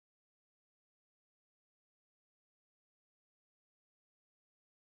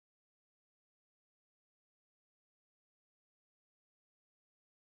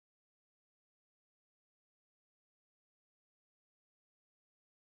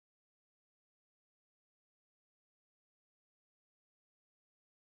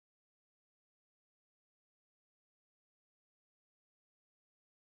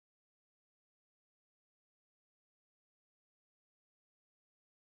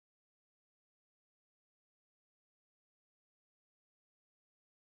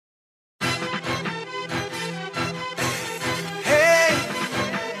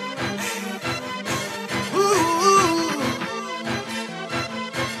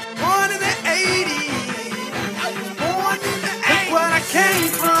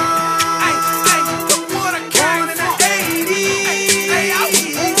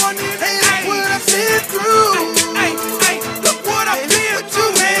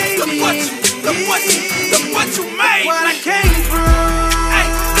Look what you made. What I came from. Hey,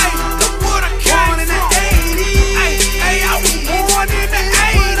 hey, look what I came from. In the 80s. Hey, hey, I was born in the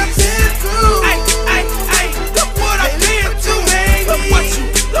 80s. Hey, hey, hey, look what I've been through. Look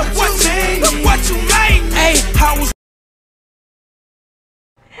what you made. Hey, I was.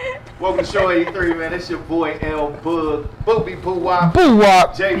 Welcome to Show 83, man. It's your boy L Bug, Boopy Poo Wop,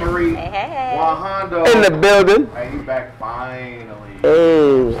 J Marie, Juan Hondo in the building. Hey, he back finally.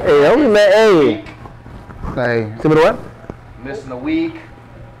 Hey, hey, only met hey. See what? Missing a week.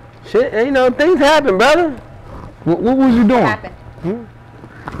 Shit, you know things happen, brother. What was you doing? What happened?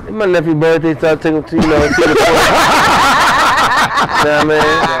 It's my nephew's birthday, so I took him to see the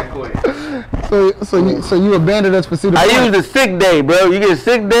So you abandoned us for Cedar Point? I used a sick day, bro. You get a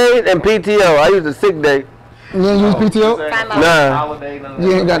sick day and PTO. I used a sick day. You didn't use PTO? Nah.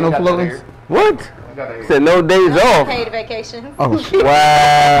 You ain't got no floatings? What? Said no days off. Paid vacation. Oh, wow. All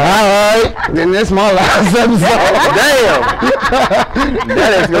right. Then that's my last episode. Damn.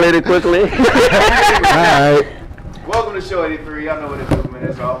 That escalated quickly. All right. Welcome to Show 83. Y'all know what it is, man.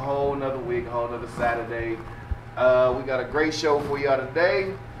 It's a whole nother week, a whole nother Saturday. We got a great show for y'all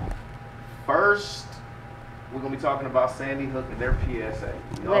today. First, we're going to be talking about Sandy Hook and their PSA.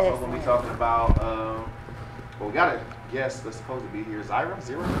 We're also going to be talking about, well, we got a guest that's supposed to be here.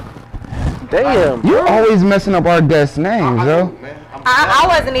 Zero? Damn. You're always messing up our guest names, yo. I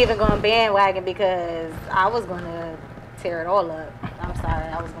wasn't even going to bandwagon because I was going to tear it all up. I'm sorry.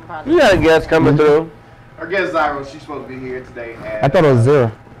 I was going to probably. You got a guest coming through. Our guest Zyro, she's supposed to be here today. I thought it was Zero.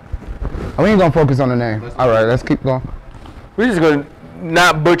 We ain't going to focus on the name. All right, let's keep going. We're just going to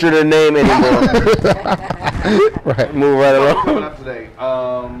not butcher the name anymore. Right. Move right along. Coming up today.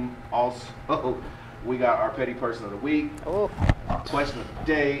 Also, we got our petty person of the week. Question of the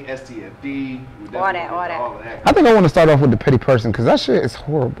day, STFD. All that. I think I want to start off with the petty person because that shit is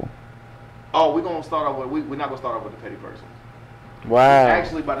horrible. Oh, we're going to start off with, we're not going to start off with the petty person. Wow. We're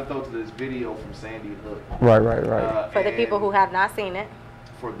actually about to throw to this video from Sandy Hook. Right. For the people who have not seen it.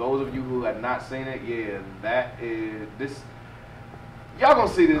 For those of you who have not seen it, yeah, that is this. Y'all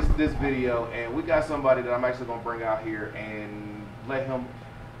gonna see this video, and we got somebody that I'm actually gonna bring out here and let him.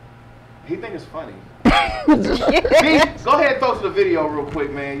 He think it's funny. Go ahead and throw to the video real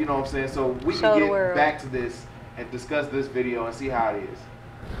quick, man. You know what I'm saying? So we can get back to this and discuss this video and see how it is.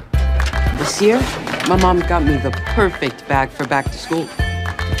 This year, my mom got me the perfect bag for back to school.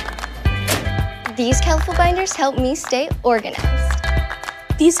 These colorful binders help me stay organized.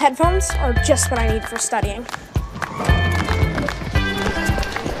 These headphones are just what I need for studying.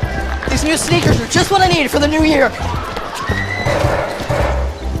 These new sneakers are just what I need for the new year.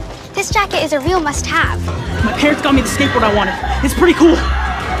 This jacket is a real must-have. My parents got me the skateboard I wanted. It's pretty cool.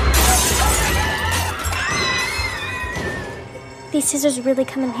 These scissors really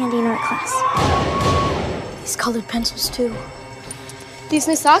come in handy in art class. These colored pencils, too. These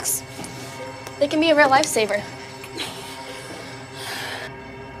new socks, they can be a real lifesaver.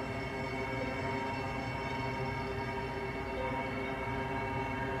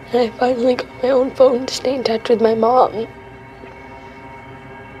 I finally got my own phone to stay in touch with my mom.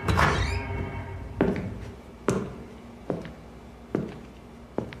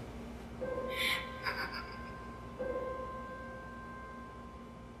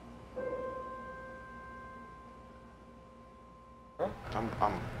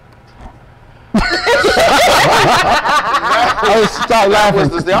 I stop laughing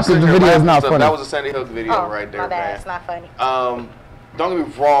because the video is not funny. That was a Sandy Hook video right there, my bad. man. It's not funny. Don't get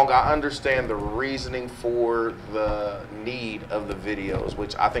me wrong, I understand the reasoning for the need of the videos,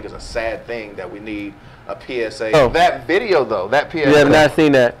 which I think is a sad thing that we need a PSA. That video, though, that PSA. You have not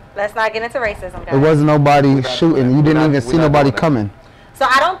seen that. Let's not get into racism, guys. It wasn't nobody shooting. You didn't even see nobody coming. So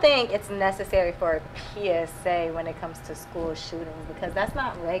I don't think it's necessary for a PSA when it comes to school shootings because that's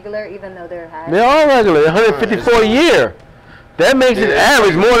not regular, even though they're high. They're all regular. 154 a year. That makes it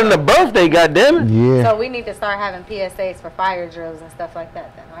average more than the birthday, goddammit. Yeah. So we need to start having PSAs for fire drills and stuff like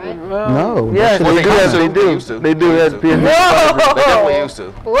that, then, right? No. Yes, they do. They do have PSA. They definitely used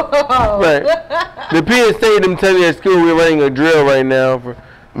to. Whoa. Right. The PSA them tell me at school we're running a drill right now.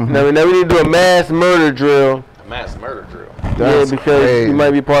 Now we need to do a mass murder drill. A mass murder drill. Yeah, because you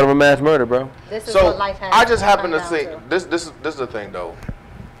might be part of a mass murder, bro. This is what life has. I just happen to think this is the thing though.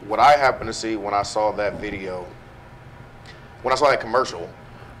 What I happened to see when I saw that video, when I saw that commercial,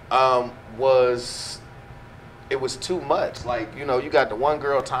 was it was too much. Like, you know, you got the one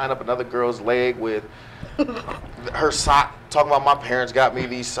girl tying up another girl's leg with her sock, talking about my parents got me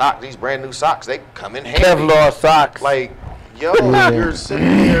these socks, these brand new socks. They come in handy. Kevlar socks. Like, yo, you're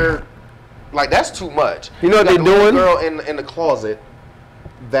sitting here. Like, that's too much. You know what they're doing? Girl in the closet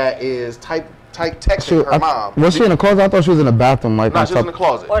that is texting her mom. Was she in the closet? I thought she was in the bathroom. Like, no, she was in the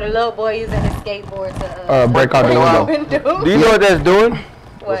closet. Or the little boy using his skateboard to break out the window. Do you know what that's doing?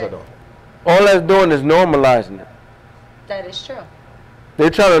 What's that doing? All that's doing is normalizing it. That is true. They're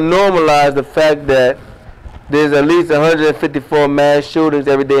trying to normalize the fact that there's at least 154 mass shootings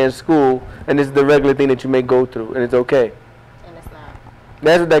every day in school, and this is the regular thing that you may go through, and it's okay. And it's not.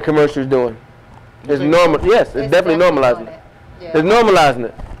 That's what that commercial is doing. It's normal. Yes, it's definitely normalizing it. Yeah. It's normalizing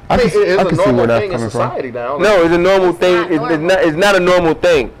it. I mean, it's a normal that's thing in society now. No, it's a normal thing. It's not a normal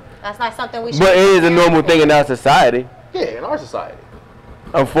thing. That's not something we should. But it is a normal thing in our society. Yeah, in our society.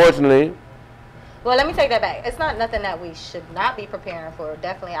 Unfortunately. Well, let me take that back. It's not nothing that we should not be preparing for.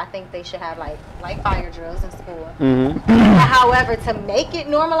 Definitely, I think they should have like fire drills in school. However, to make it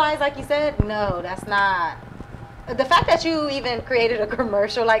normalized, like you said, no, that's not. The fact that you even created a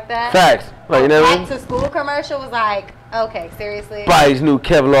commercial like that. Facts. Like, you know what I mean? Back to school commercial was like, okay, seriously. Buy these new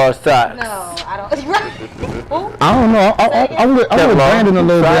Kevlar socks. No, I don't. I don't know. I'm with Brandon a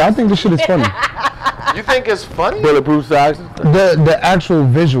little bit. I think this shit is funny. You think it's funny? Bulletproof socks. The actual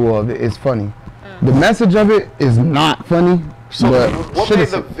visual of it is funny. The message of it is not funny. So but what made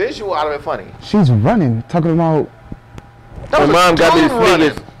the visual out of it funny? She's running, talking about. My mom got me the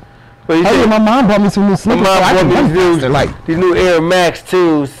sneakers. Hey, my mom bought me some new sneakers. My mom bought me these new Air Max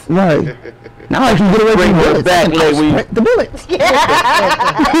 2s. Right. Now I can get away from the bullets. Back leg when you, the bullets. You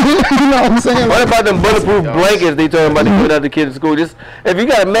know what I'm saying? What about them bulletproof blankets they talking about to put out the kids in school? Just if you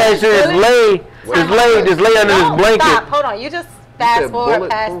got a man shirt, just lay under this blanket. Stop. Hold on. You just fast forward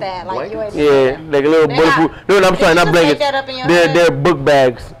past that. Like you ain't. Yeah, like a little bulletproof. No, I'm sorry, not blankets. They're book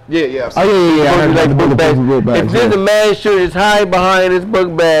bags. Yeah. Oh yeah. Like book bags. If there's a man shirt, just hide behind his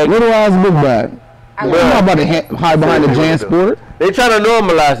book bag. What do I have book bag? I'm not about to hide behind the JanSport. They trying to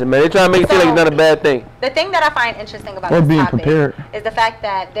normalize it, man. They trying to make it feel like it's not a bad thing. The thing that I find interesting about this topic is the fact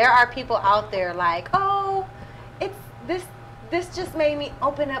that there are people out there like, oh, it's this just made me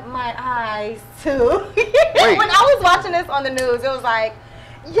open up my eyes to. When I was watching this on the news, it was like,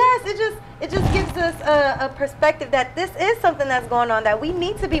 yes, it just gives us a perspective that this is something that's going on, that we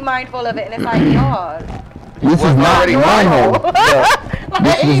need to be mindful of it, and it's like, y'all. This is not normal.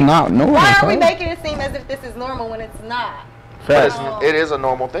 This is not normal. Why are we making it seem as if this is normal when it's not? But it is a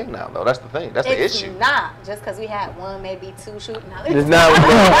normal thing now, though. That's the thing. That's the issue. It's not just because we had one, maybe two shooting. It's not. But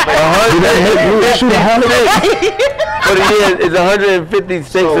it is. It's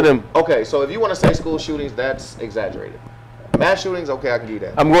 156 of them. Okay, so if you want to say school shootings, that's exaggerated. Mass shootings, okay, I can give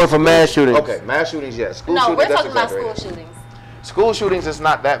that. I'm going for mass shootings. Okay, mass shootings, yes. School no, shootings, we're that's talking about exaggerated. school shootings. School shootings is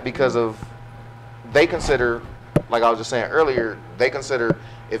not that because of, they consider, like I was just saying earlier, they consider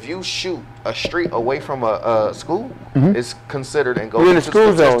if you shoot a street away from a school, it's considered and goes into the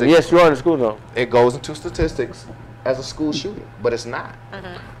school zone. Yes, you are in the school zone. It goes into statistics as a school shooting, but it's not.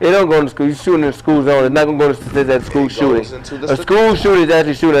 It don't go into school. You're shooting in the school zone. It's not going to go to statistics as a school shooting. A school shooting is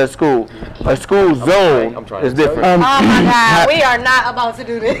actually shooting at school. A school zone is different. Oh my God, we are not about to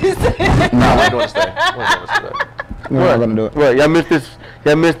do this. No, we're doing this thing. We're doing this today. We're not gonna do it. What? Y'all missed this?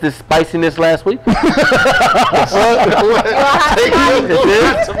 Y'all missed this spiciness last week? A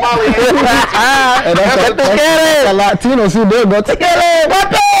Latino, see, they'll go together.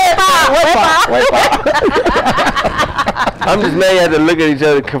 I'm just mad you had to look at each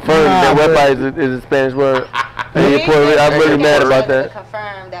other to confirm that wepa is a Spanish word. I'm really mad about that.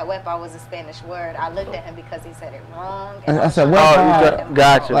 Confirm that wepa was a Spanish word. I looked at him because he said it wrong. I said, wepa. Oh,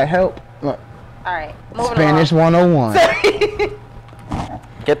 gotcha. Like, help. All right, moving Spanish along. 101.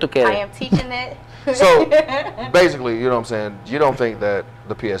 I am teaching it. So, basically, you know what I'm saying, you don't think that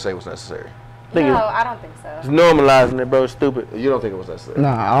the PSA was necessary? No, I don't think so. It's normalizing it, bro. It's stupid. You don't think it was necessary?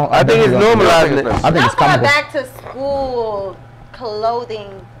 Nah, I think it's normalizing it. I think it's comical. Back to school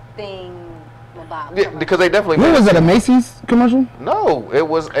clothing thing. Yeah, because they definitely. What was it, a Macy's commercial? No, it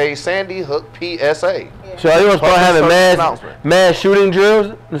was a Sandy Hook PSA. Yeah. So you want to start having mass shooting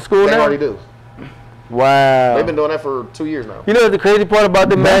drills in school now? They already do. Wow. They've been doing that for 2 years now. You know what the crazy part about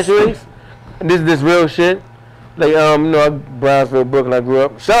the mass shootings? This real shit. Like you know, Brownsville, Brooklyn. I grew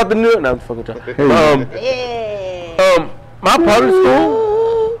up. Shout out to New York. No, I'm fucking trying. My part of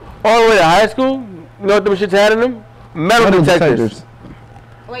school, all the way to high school. You know what them shits had in them? Metal detectors.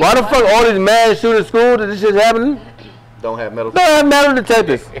 Why the fuck all these mass shooting schools that this shit's happening? Don't have metal. Don't have metal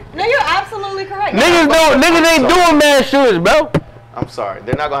detectors. No, you're absolutely correct. Niggas ain't doing mass shootings, bro. I'm sorry,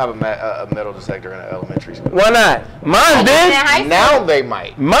 they're not gonna have a metal detector in an elementary school. Why not? Mine did. Now they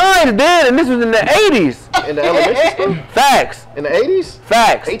might. Mine did, and this was in the 80s. In the elementary school? Facts. In the 80s?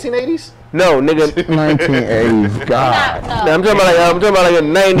 Facts. 1880s? No, nigga. 1980s. God. No, I'm talking about like a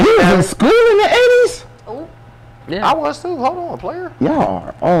 90s. You was in school in the 80s? Yeah. I was too. Hold on, player. Y'all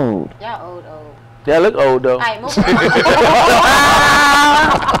are old. Y'all old. Yeah, I look old though. Alright, move on.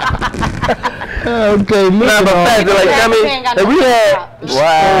 Okay, moving Nah, but on. fact, like, I mean, if we had,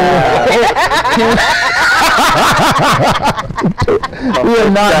 wow. We are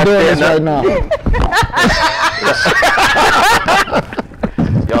not doing this right now.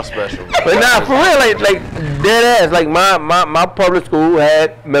 Y'all special. But nah, for real, like dead ass. Like my public school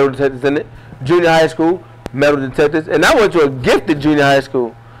had metal detectors in it. Junior high school, metal detectors, and I went to a gifted junior high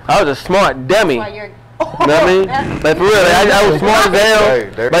school. I was a smart dummy. That's why you're, You know what I mean? Like for real, like, I was smart as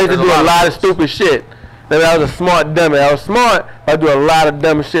hell. But I used to do a lot of stupid shit. Like, I was a smart dummy. I was smart. I do a lot of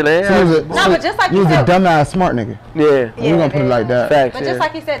dumb shit. Like, but just like you was a dumbass smart nigga. Yeah. We're gonna put it like that. Facts, But just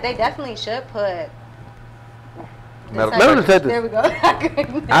like you said, they definitely should put metal detectors. There we go.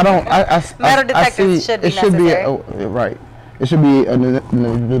 Metal detectors should be necessary. Right. It should be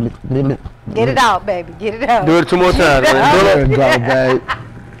Get it out, baby. Get it out. Do it 2 more times. There we go, babe.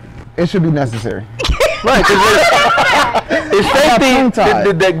 It should be necessary. Right, it's safety.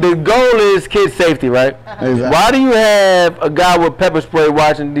 The goal is kid safety, right? Exactly. Why do you have a guy with pepper spray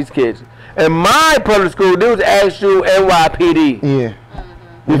watching these kids? In my public school, there was actual NYPD. Yeah.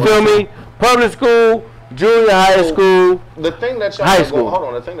 You feel me? Public school, junior high school, The thing that y'all high school. hold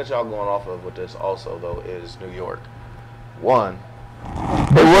on. The thing that y'all going off of with this also though is New York. One.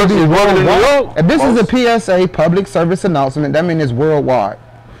 They work in New York. If this is a PSA, public service announcement, that means it's worldwide.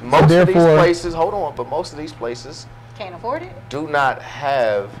 Most of these places, hold on, but most of these places can't afford it. Do not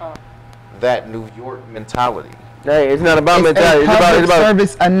have that New York mentality. Hey, it's not about mentality. It's about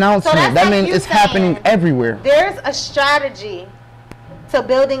service announcement. So that means it's happening everywhere. There's a strategy to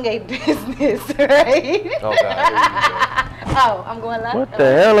building a business, right? Oh, God. Oh, I'm going left. What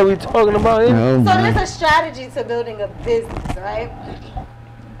the hell are we talking about here? Oh, So there's a strategy to building a business, right?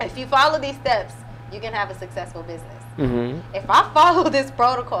 If you follow these steps, you can have a successful business. If I follow this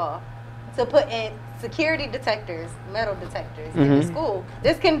protocol to put in security detectors, metal detectors in the school,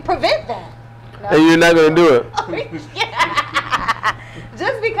 this can prevent that. No? And you're not gonna do it. Yeah.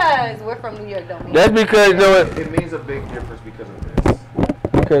 Just because we're from New York don't mean That's because you know what? It means a big difference because of this.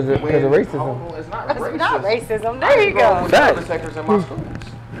 Because of racism. It's not it's racism. not racism. There you go. Metal detectors in my schools.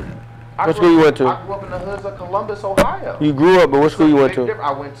 What school you went to? I grew up in the hoods of Columbus, Ohio. You grew up, but what school you went to?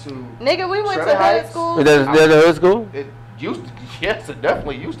 I went to. Nigga, we went to hood school. Is that a hood school? It used to, yes, it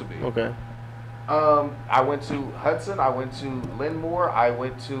definitely used to be. Okay. I went to Hudson. I went to Linmore. I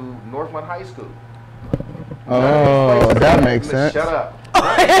went to Northland High School. Oh, that makes sense. Shut up.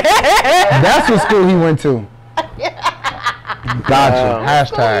 That's what school he went to. Gotcha.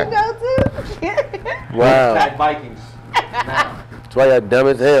 Hashtag. Wow. Hashtag Vikings. Now. That's why y'all dumb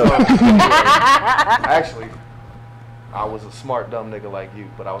as hell. Actually, I was a smart dumb nigga like you,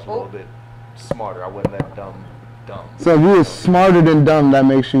 but I was a little bit smarter. I wasn't that dumb. So if you were smarter than dumb, that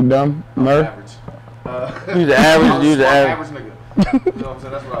makes you dumb, Murr? Average. You're the average. You're the average nigga. You know what I'm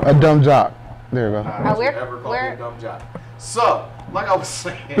saying? That's what I was. A dumb jock. There you go. Ever called me a dumb jock. So, like I was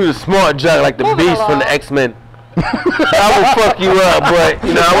saying. You're a smart jock like the Beast from the X-Men. I will fuck you up, but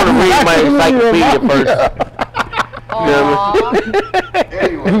you know I want to read my encyclopedia first.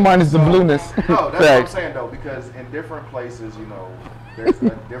 Anyway, minus the blueness. No, that's what I'm saying though, because in different places, you know, there's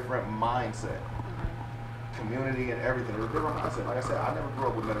a different mindset, community, and everything. There's a different mindset. Like I said, I never grew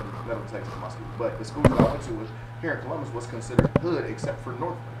up with metal detectors in my school, but the school that I went to was here in Columbus was considered hood except for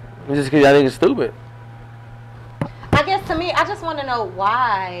Northland. Just because I think it's stupid. I guess to me, I just want to know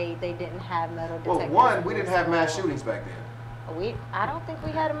why they didn't have metal detectors. Well, one, we didn't have mass shootings back then. I don't think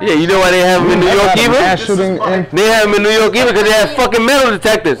we had a mass Yeah, you know why they have them in New York even? They have them in New York even because they have fucking metal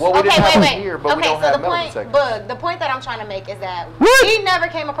detectors. Well, we didn't have them here, but we Okay, don't so have the metal point, detectors. the point that I'm trying to make is that What? we never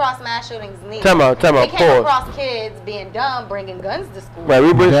came across mass shootings neither. Time out, we came pause. across kids being dumb, bringing guns to school. Right,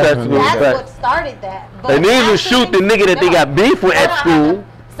 we bring that to school. That's what started that. They need to shoot the nigga that they got beef with at school.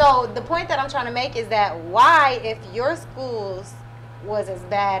 So the point that I'm trying to make is that why, if your schools was as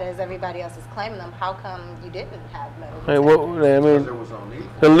bad as everybody else is claiming them, how come you didn't have metal detectors? Hey, what, I mean, There was no need.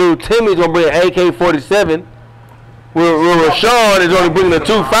 the little Timmy's gonna bring an AK-47. Where Rashawn is only bringing a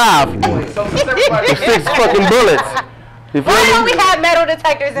 2.5 So since everybody, with 6 fucking bullets. You feel Why don't me? we have metal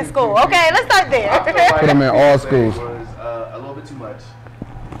detectors in school? Okay, let's start there. Put them in all schools. Was a little bit too much.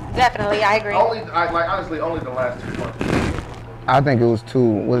 Definitely, I agree. Honestly, only the last 2 months. I think it was too,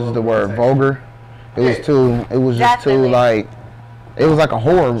 what is the word, vulgar? It was too, it was just too Definitely. like, it was like a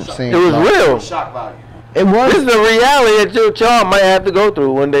horror scene. It was like, real. Shock value. It was. This is a reality that your child might have to go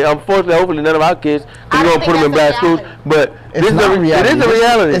through one day. Unfortunately, hopefully none of our kids, I we're don't gonna put them in think bad that's a schools. reality. But It's this is not a reality. It is a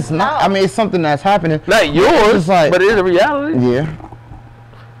reality. It's not. I mean, it's something that's happening. Not yours, It's like, but it is a reality. yeah.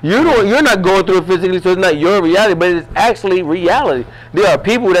 You're not going through it physically, so it's not your reality, but it's actually reality. There are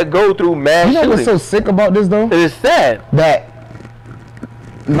people that go through mass shootings. You know what's so sick about this though? It is sad that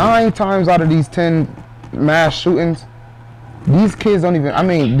 9 times out of these 10 mass shootings, these kids don't even. I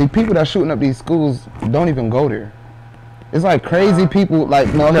mean, the people that shooting up these schools don't even go there. It's like crazy people. Like,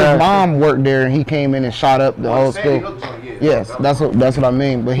 his mom worked there, and he came in and shot up the whole school. Yes, that's what I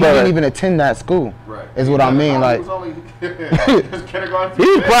mean. But he didn't even attend that school. Right. Is what I mean. Like,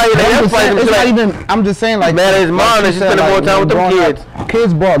 I'm just saying, like, man, his mom is spending more time with them kids.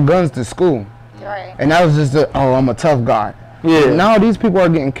 Kids brought guns to school. Right. And that was just I'm a tough guy. Yeah. And now these people are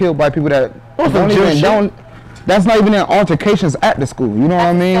getting killed by people that don't. That's not even in altercations at the school. You know what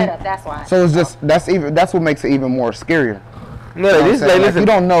I mean? That's why. So it's just that's what makes it even more scarier. No, you know listen. You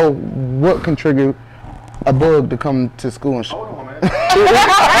don't know what can trigger a bug to come to school and Hold on, man.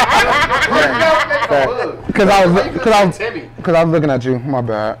 Because I was looking at you. My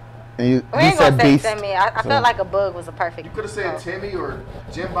bad. And you said beast. I felt like a bug was a perfect. You could have said Timmy or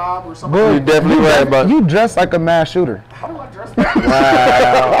Jim Bob or something. You definitely right about. You dress like a mass shooter. How do I dress like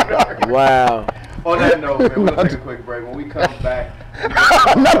that? Wow. On that note, man, we're gonna take a quick break. When we come back,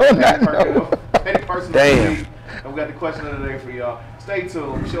 any person damn. And we got the question of the day for y'all. Stay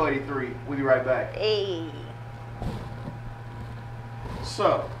tuned. Show 83. We'll be right back. Hey.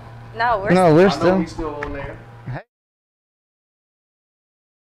 So. No, we're still. We still on there.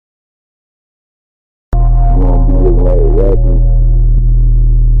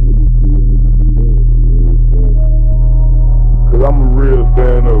 Cause I'm a real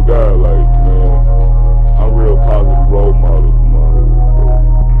stand-up guy, like, man, I'm a real positive role model for my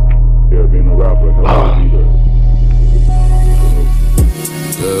hood. Yeah, being a rapper helps me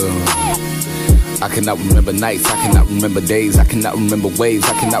I cannot remember nights, I cannot remember days, I cannot remember waves,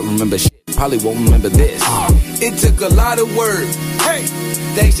 I cannot remember shit. Probably won't remember this. It took a lot of work. Hey,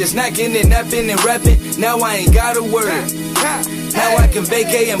 thanks to snacking and napping and rapping. Now I ain't got a word. Now I can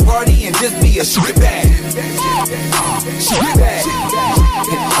vacate and party and just be a shit bag. Shit bag.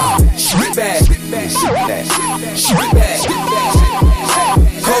 Shit bag. Shit bag.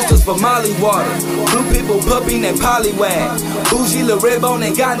 Coasters for Molly water. Blue people pupping and polywag. Bougie Lil Redbone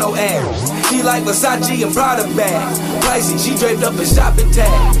ain't got no ass. She like Versace and Prada bag. Pricey, she draped up in shopping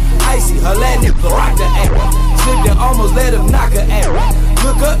tag. Icy, her landing rock the air. Slipped and almost let him knock her air.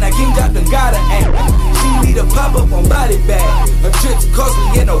 Look up, now King Job done got her air. She need a pop up on body bag. Her trips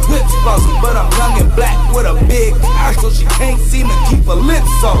costly and her whips flossy. But I'm young and black with a big eye, so she can't seem to keep her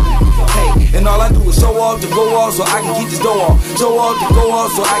lips on. Hey, and all I do is show off to go off so I can get this door off. Show off to go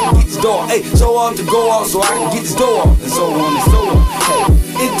off so I can get this door. Hey, show off to go off so I can get this door off. And so on and so on. Hey,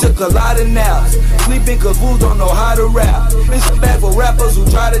 it took a lot of naps. Sleeping cause fools don't know how to rap. It's bad for rappers who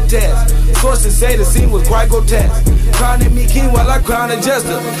try to test. Sources say the scene was quite grotesque. Crowning me king while I crown a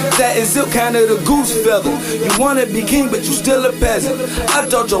jester. Satin silk kind of the goose feather. You wanna be king but you still a peasant. I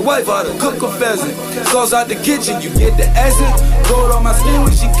taught your wife how to cook a pheasant. Sauce out the kitchen, you get the essence. Gold on my skin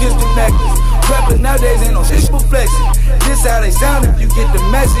when she kissed the necklace. Rappers nowadays ain't no shit for flexing. This how they sound if you get the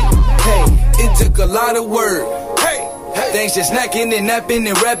message. Hey, it took a lot of work. Hey, thanks to snacking and napping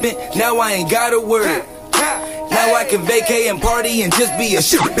and rapping. Now I ain't got a word. Now I can vacate and party and just be a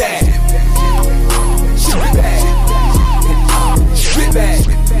shit bag. Shit bag. Shit bag.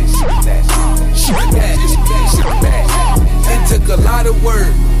 Shit bag. It took a lot of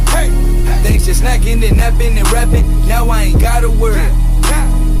work. Thanks to snacking and napping and rapping. Now I ain't got a word.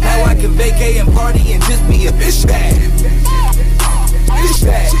 Now I can vacate and party and just be a bitch bag. Bitch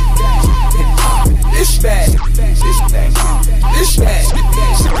bag. Bitch bag. Bitch bag. Bitch bag.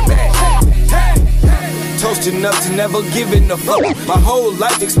 Toasting up to never giving a fuck. My whole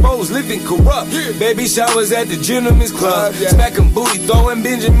life exposed, living corrupt. Baby showers at the gentleman's club. Smacking booty, throwing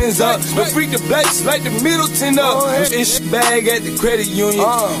Benjamins up. But freak the blacks like the Middleton up. Ish bag at the credit union.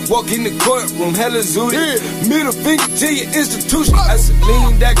 Walk in the courtroom, hella zooted. Middle finger to your institution. I said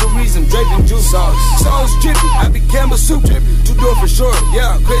lean daiquiris, I'm draping juice sauce. Sauce dripping, I be Campbell soup. 2 door for sure,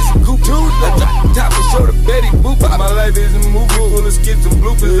 yeah, I'm crazy coupe. I drop the top and show the Betty Boop. My life is a movie full of skits and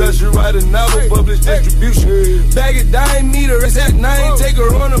bloopers. I should write a novel, publish distribution. Bag it, I meet her, it's at 9. Take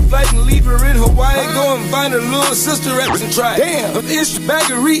her on a flight and leave her in Hawaii. Go and find her little sister at and try. Damn, an ish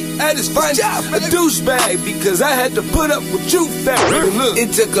baggery at its finest. A douchebag because I had to put up with you, fat. Look,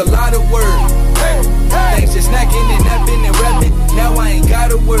 it took a lot of work. Thanks to snacking and napping and rapping. Now I ain't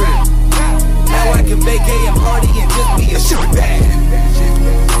got a word. Now I can vacate and party and just be a shit bag.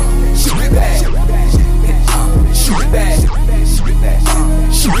 Shit bag. Shit bag.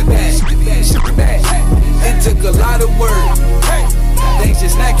 Shit bag. Shit bag. It took a lot of work. Thanks to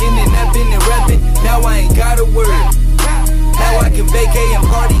snacking and napping and rapping. Now I ain't got a word. Now I can vacate and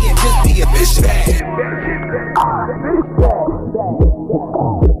party I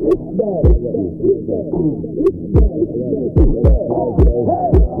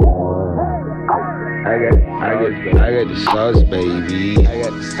got the sauce, baby. I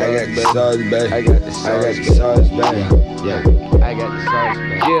got the sauce, baby. I got the sauce, baby. Yeah, I got the sauce,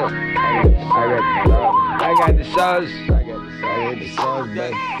 baby. Yeah, I got the sauce. I got the sauce,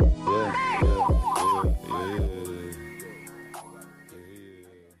 baby.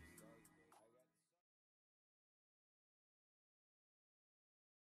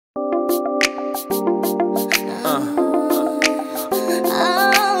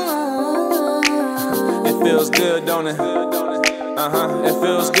 It feels good, don't it? It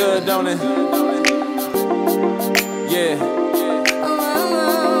feels good, don't it? Yeah.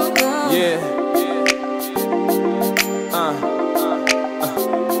 Yeah.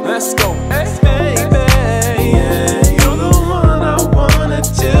 Let's go. Hey, baby, yeah. You're the one I wanna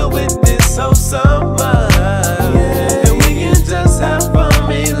chill with this whole summer. Yeah. And we can just have fun,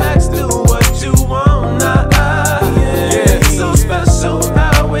 relax, do what you want. Yeah. It's so special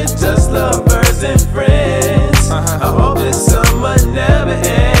how we just lovers and friends. I hope this summer never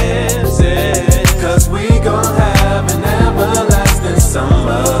ends, yeah. Cause we gon' have an everlasting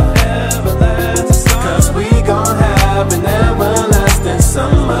summer. Cause we gon' have an everlasting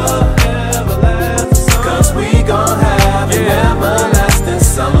summer. Cause we gon' have an everlasting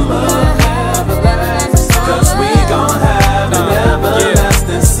summer. Cause we gon' have an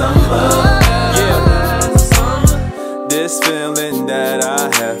everlasting summer. This feeling that I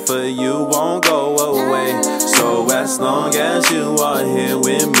have for you won't go away. So as long as you are here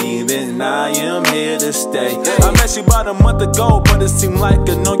with me, then I am here to stay. I met you about a month ago, but it seemed like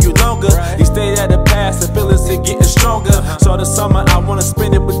I know you longer. You stayed at the past and feelings are getting stronger. So the summer I wanna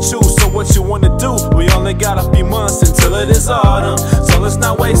spend it with you. So what you wanna do? We only got a few months until it is autumn, so let's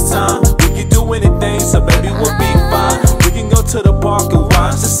not waste time. We can do anything, so baby we'll be fine. We can go to the park and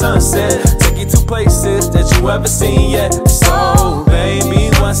watch the sunset. Take you to places that you haven't seen yet. So baby,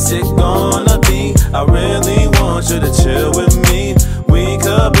 what's it gonna be? I really want you to chill with me. We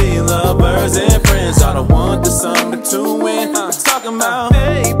could be lovers and friends. I don't want the summer to win. I'm talking about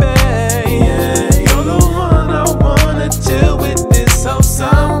baby, yeah. You're the one I wanna chill with this whole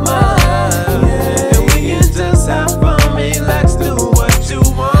summer. Yeah. And we can just have fun, relax, do what you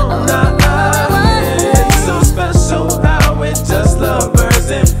want. Yeah. It's so special how we're just lovers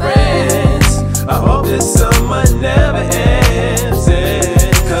and friends. I hope this summer never ends, yeah.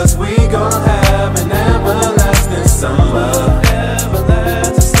 Cause we gon' have an everlasting summer.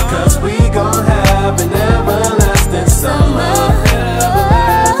 Cause we gon' have an everlasting summer.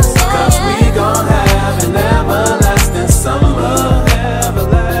 Cause we gon' have an everlasting summer.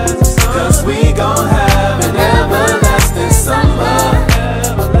 Cause we gon' have an everlasting summer.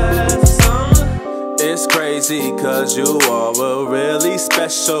 It's crazy cause you are a really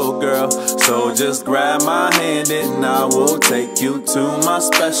special girl. So just grab my hand and I will take you to my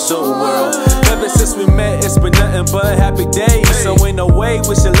special world. Ever since we met, it's been nothing but happy days. So ain't no way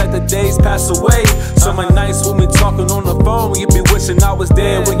we should let the days pass away. Summer nights when we talking on the phone, you be wishing I was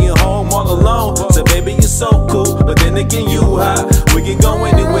there when you're home all alone. So baby, you're so cool, but then again you hot. We can go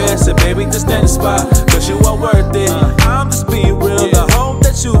anywhere, so baby, just stand the spot. Cause you are worth it, I'm just being real. I hope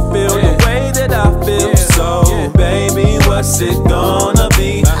that you feel the way that I feel. So baby, what's it gonna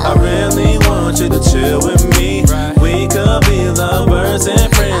be? I really want you to chill with me. We could be lovers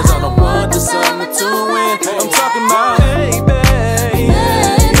and friends. I don't want the summer to win. I'm talking about baby,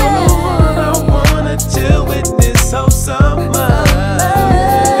 yeah. You're the one I wanna chill with this whole summer.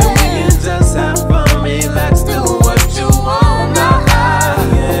 And we can just have fun, relax, do what you want.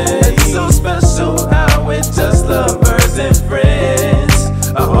 Yeah. It's so special how we're just lovers and friends.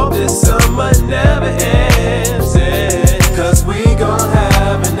 I hope this summer never ends, yeah. Cause we gon'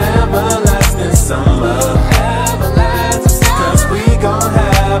 have an everlasting summer. Cause we gon'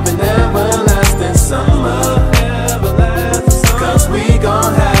 have an everlasting summer. Cause we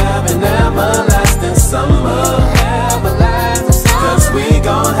gon' have an everlasting summer. Cause we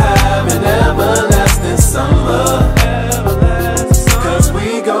gon' have an everlasting summer. Cause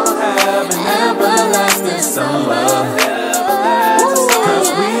we gon' have an everlasting summer. Cause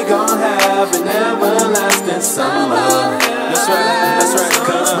we gon' have an everlasting summer. That's right, that's right.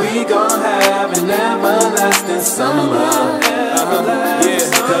 Cause we gon' have an everlasting summer. Yeah,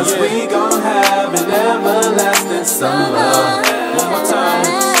 cause we gon' have an everlasting summer. One more time.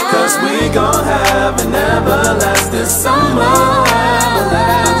 Cause we gon' have an everlasting summer.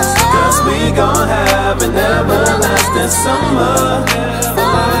 Cause we gon' have an everlasting summer.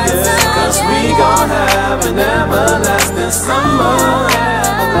 Yeah, cause we gon' have an everlasting summer.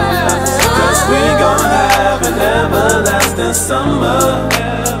 Cause we gon' have an everlasting everlasting summer.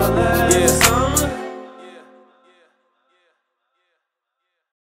 Yeah.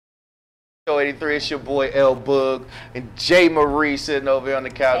 83, it's your boy L Boog and J Marie sitting over here on the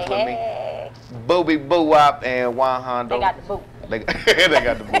couch with me. Booby Boo Wop and Juan Hondo. They got the boot. They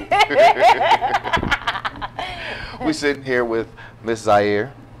got the boot. We sitting here with Miss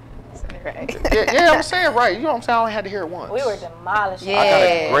Zaire. Right. Yeah, I'm saying right. You know what I'm saying? I only had to hear it once. We were demolishing. I got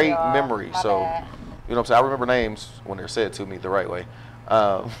a great memory, My so bad. you know what I'm saying? I remember names when they're said to me the right way.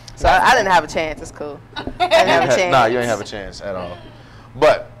 So I didn't have a chance. It's cool. I didn't have a chance. Nah, you ain't have a chance at all.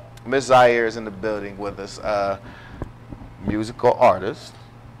 But Miss Zaire is in the building with us. Musical artist.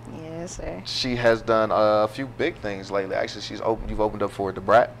 Yes, sir. She has done a few big things lately. Actually, you've opened up for The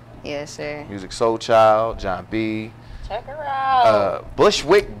Brat. Yes, sir. Music Soul Child, John B. Check her out.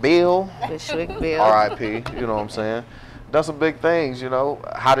 Bushwick Bill. Bushwick Bill. R.I.P. You know what I'm saying? Done some big things, you know.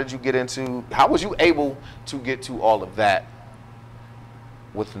 How was you able to get to all of that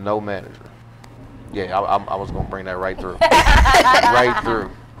with no manager? Yeah, I was going to bring that right through. Right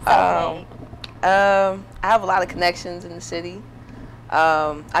through. I have a lot of connections in the city.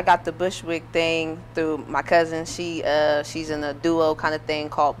 I got the Bushwick thing through my cousin. She's in a duo kind of thing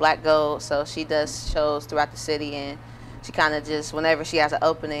called Black Gold, so she does shows throughout the city, and she kind of just, whenever she has an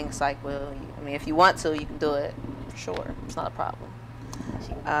opening, it's like, well, I mean, if you want to, you can do it. For sure, it's not a problem.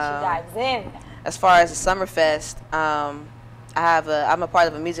 She dives in. As far as the Summerfest, I'm a part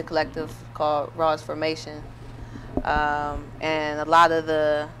of a music collective called Raw's Formation, and a lot of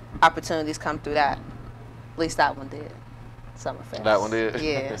the opportunities come through that. At least that one did. Summerfest. That one did?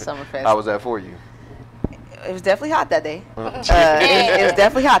 Yeah, Summerfest. How was that for you? It was definitely hot that day. It was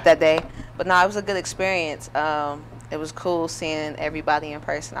definitely hot that day. But no, it was a good experience. It was cool seeing everybody in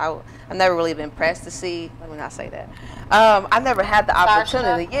person. I've never really been pressed to see. Let me not say that. I never had the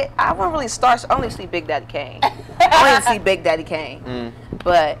opportunity. Yeah, I wasn't really starstruck. I only see Big Daddy Kane. I only see Big Daddy Kane.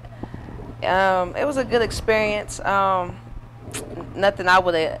 But it was a good experience. Nothing I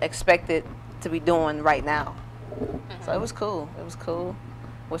would have expected to be doing right now. So it was cool. It was cool.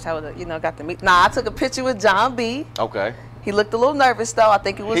 Wish I would have, got to meet. Nah, I took a picture with John B. Okay. He looked a little nervous though. I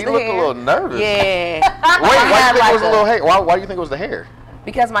think it was the hair. He looked a little nervous? Yeah. Wait, why do you think it was a little hair? Why do you think it was the hair?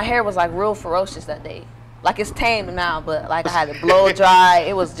 Because my hair was like real ferocious that day. Like it's tamed now, but like I had it blow dry.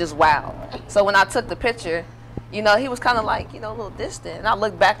 It was just wild. So when I took the picture, he was kind of like, a little distant. And I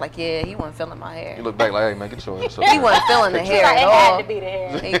looked back like, yeah, he wasn't feeling my hair. You look back like, hey, man, get your ass up. He wasn't feeling the hair at all. It had to be the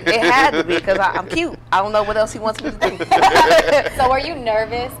hair. It had to be because I'm cute. I don't know what else he wants me to do. So were you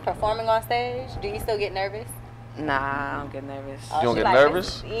nervous performing on stage? Do you still get nervous? Nah, I don't get nervous. You don't get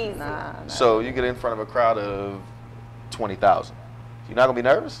nervous? Nah. So you get in front of a crowd of 20,000. You're not going to be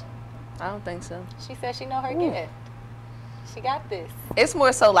nervous? I don't think so. She said she know her gift. She got this. It's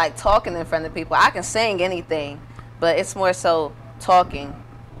more so like talking in front of people. I can sing anything, but it's more so talking.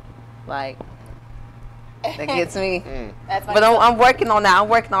 Like, that gets me. That's but I'm working on that. I'm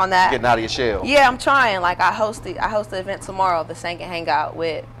working on that. Getting out of your shell. Yeah, I'm trying. Like, I host the event tomorrow, the Sing and Hangout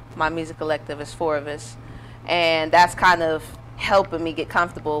with my music collective. It's 4 of us. And that's kind of helping me get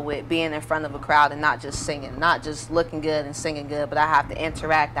comfortable with being in front of a crowd and not just singing, not just looking good and singing good, but I have to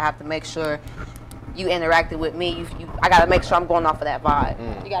interact. I have to make sure you interacted with me. I got to make sure I'm going off of that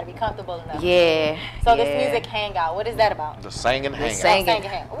vibe. You got to be comfortable enough. Yeah. So this music hangout, what is that about? The Sing and Hangout. Sing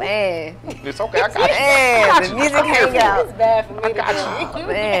and man. It's okay. I got you. Man, the music hangout. It's bad for me to do.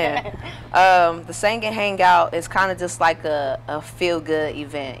 Man. The Sing and Hangout is kind of just like a feel-good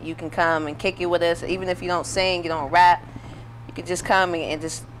event. You can come and kick it with us. Even if you don't sing, you don't rap, you can just come and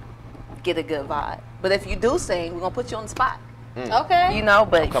just get a good vibe. But if you do sing, we're going to put you on the spot. Okay.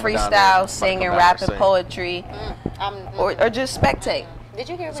 But freestyle, singing, rapping, poetry, or just spectate. Did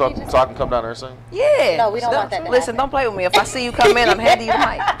you hear so what he just I can come down there and sing? Yeah. No, we don't want that to Listen, don't play with me. If I see you come in, I'm handing you the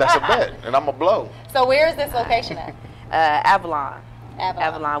mic. That's a bet, and I'm going to blow. So where is this location at? Avalon.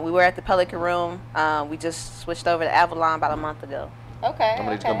 Avalon. We were at the Pelican Room. We just switched over to Avalon about a month ago. Okay. I'm going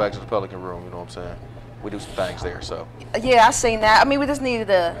to need to come back to the Pelican Room, you know what I'm saying? We do some things there, so. Yeah, I seen that. I mean, we just needed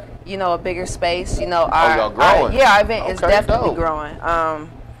a bigger space. Y'all growing. Our event is definitely growing.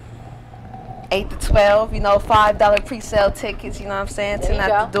 8 to 12, $5 pre-sale tickets, you know what I'm saying? 10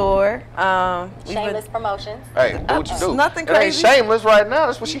 at the door. Shameless promotions. Hey, do what you do. Nothing crazy. It ain't shameless right now.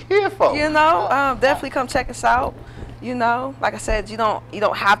 That's what she here for. Definitely come check us out. Like I said, you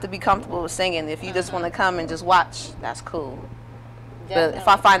don't have to be comfortable with singing. If you just want to come and just watch, that's cool. But if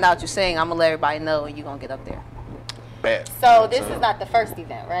I find out you sing, I'm going to let everybody know and you're going to get up there. Bet. So this is not the first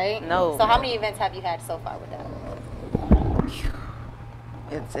event, right? No. So how many events have you had so far with that?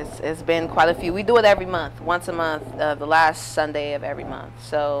 It's been quite a few. We do it every month, once a month, the last Sunday of every month.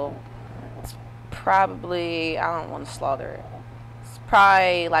 So it's Probably, I don't want to slaughter it. It's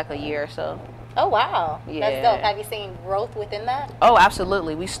probably like a year or so. Oh, wow. Yeah. That's dope. Have you seen growth within that? Oh,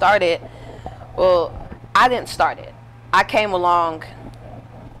 absolutely. We started, well, I didn't start it. I came along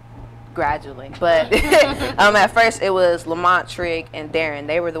gradually, but at first it was Lamont, Trigg, and Darren.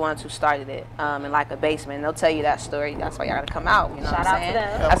 They were the ones who started it in like a basement. And they'll tell you that story. That's why y'all gotta come out. You know what I'm saying?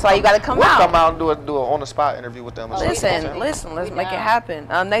 That's why you gotta come out. We'll come out and do a on the spot interview with them. Listen, let's make it happen.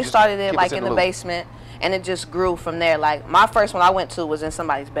 They started it like in the basement, and it just grew from there. Like my first one I went to was in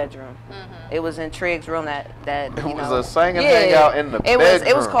somebody's bedroom. It was in Trigg's room. That it was a singing hangout in the bedroom.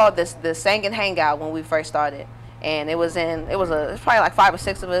 It was called the singing hangout when we first started. And it was probably like 5 or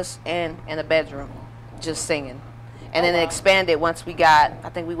 6 of us in a bedroom, just singing. And then it expanded once we got, I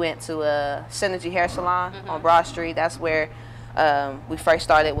think we went to a Synergy Hair Salon on Broad Street. That's where we first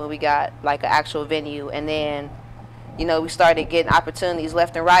started when we got like an actual venue. And then, you know, we started getting opportunities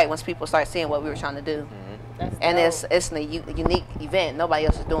left and right once people started seeing what we were trying to do. And it's a unique event. Nobody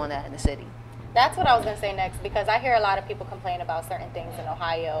else is doing that in the city. That's what I was going to say next, because I hear a lot of people complain about certain things in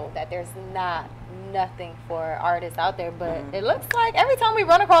Ohio, that there's nothing for artists out there, but it looks like every time we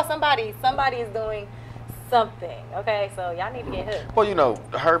run across somebody is doing something. Okay, so y'all need to get hooked. Well, you know,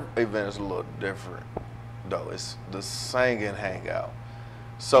 her event is a little different, though. It's the singing hangout.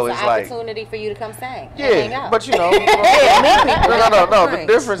 So it's like an opportunity for you to come sing. Yeah, and hang out. but you know, no.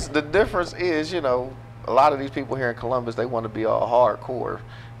 The difference is, you know, a lot of these people here in Columbus, they want to be all hardcore,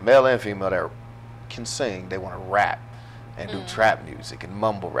 male and female, that can sing. They want to rap and do trap music and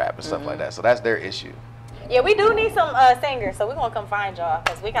mumble rap and stuff like that. So that's their issue. Yeah, we do need some singers, so we're gonna come find y'all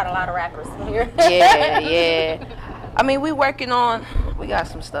because we got a lot of rappers here. Yeah. I mean, we got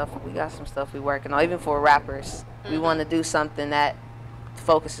some stuff. We working on, even for rappers. We want to do something that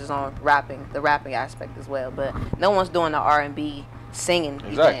focuses on the rapping aspect as well. But no one's doing the R&B singing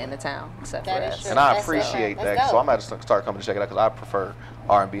event in the town except for us. And I appreciate that. So I'm about to start coming to check it out because I prefer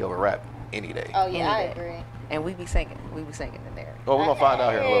R&B over rap any day. Oh yeah, I agree. And we be singing in there. Well, we're gonna find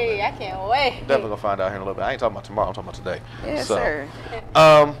out here in a little bit. I can't wait. Definitely gonna find out here in a little bit. I ain't talking about tomorrow. I'm talking about today. Yes, sir.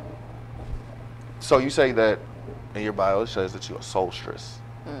 So you say that in your bio it says that you're a soulstress.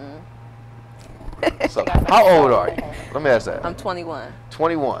 So how old are you? Let me ask that. I'm 21.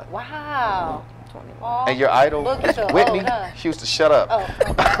 21. Wow. 21. And your idol, Whitney, she used to shut up.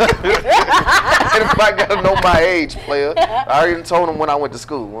 Everybody got to know my age, player. I already told them when I went to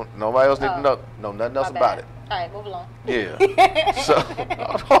school. Nobody else need to know nothing else about it. All right, move along. Yeah. So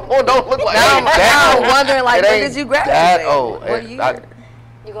don't look like now I'm wondering, like, when did you graduate? That old. What year?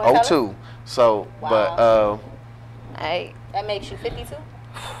 You gonna tell 02. So, wow. But hey, that makes you 52.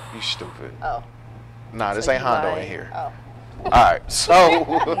 You stupid. Oh. Nah, this ain't Hondo in here. Oh. All right, so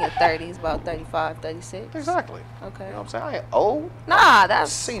in your 30s, about 35, 36. Exactly. Okay. You know what I'm saying? I ain't old. Nah,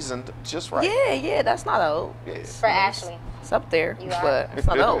 that's seasoned just right. Yeah, that's not old. Yeah. For Ashley. It's up there, but it's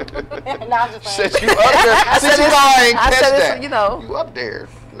not old. No, I'm just saying. Said you up there. I said you know. You up there,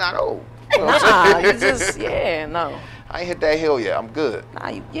 not old. Nah, you just no. I ain't hit that hill yet. I'm good.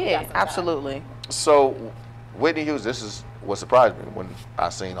 Nah, absolutely. So, Whitney Houston. This is what surprised me when I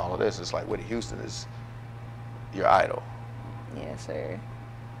seen all of this. It's like Whitney Houston is your idol. Yes, sir.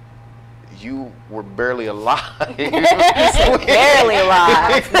 You were barely alive. Barely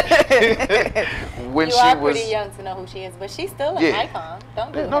alive. When you she are was pretty young to know who she is, but she's still an icon.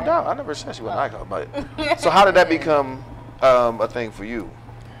 Don't do no her. doubt. I never said she was an icon, but so how did that become a thing for you?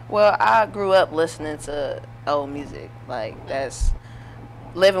 Well, I grew up listening to old music. Like that's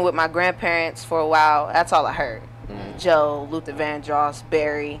living with my grandparents for a while. That's all I heard. Joe, Luther Vandross,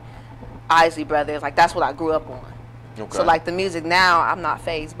 Barry, Isley Brothers. Like that's what I grew up on. Okay. So like the music now, I'm not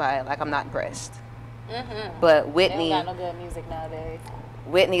fazed by it. Like I'm not impressed. But Whitney, they don't got no good music nowadays.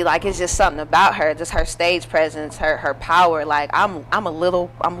 Whitney, like it's just something about her, just her stage presence, her power. Like I'm little.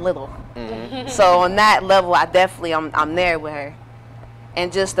 So on that level, I'm there with her,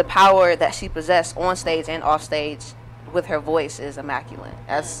 and just the power that she possessed on stage and off stage with her voice is immaculate.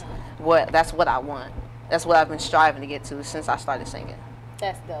 That's what I want. That's what I've been striving to get to since I started singing.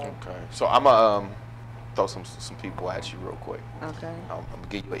 That's dope. Okay, so I'm gonna throw some people at you real quick. Okay. I'm gonna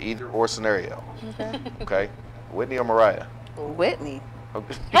give you an either or scenario. Okay. Whitney or Mariah? Whitney.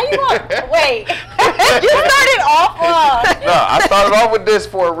 Okay. How you want? Wait. You started off wrong. No, I started off with this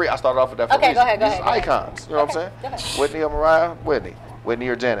for a reason. I started off with that for a reason. Go ahead. These icons. You know what I'm saying? Whitney or Mariah? Whitney. Whitney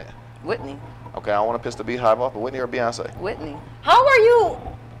or Janet? Whitney. Okay, I don't want to piss the beehive off, but Whitney or Beyonce? Whitney. How are you?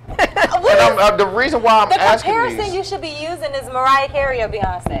 The reason why I'm asking the comparison you should be using is Mariah Carey or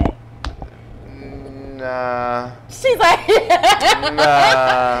Beyonce. Nah. She's like,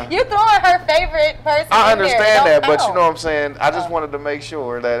 nah. You throwing her favorite person. I understand that, but count. you know what I'm saying? I just wanted to make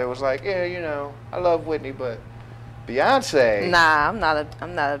sure that it was like, yeah, you know, I love Whitney, but Beyonce. Nah, I'm not a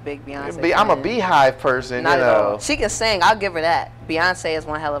big Beyonce. I'm a Beehive person, not you at all. know. She can sing. I'll give her that. Beyonce is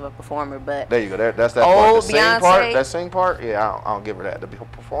one hell of a performer, but there you go. That's that old part. The Beyonce, sing part. That sing part. Yeah, I don't give her that. The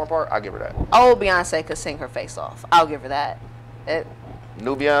perform part, I give her that. Old Beyonce could sing her face off. I'll give her that.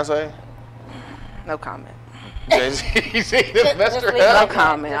 New Beyonce. No comment. Just no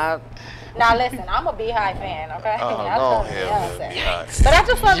comment. Now listen, I'm a Beehive fan, okay? Oh, I no, love hell, Beyonce. But I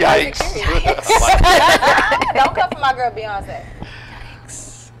just love Beyonce. Don't come for my girl Beyonce.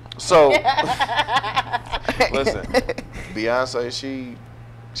 So, listen, Beyonce,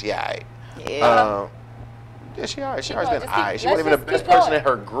 she alright. Yeah. Yeah, she alright. She always been alright. She wasn't even the best person in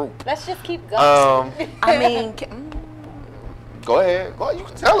her group. Let's just keep going. I mean, go ahead. You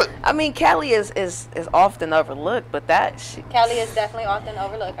can tell it. I mean, Kelly is often overlooked, but Kelly is definitely often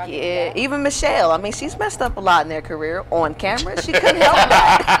overlooked. Yeah, even Michelle. I mean, she's messed up a lot in their career on camera. She couldn't help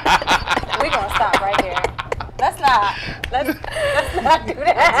that. We're gonna stop right there. Let's not do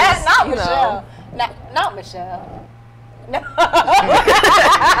that. Not Michelle. Not Michelle. No.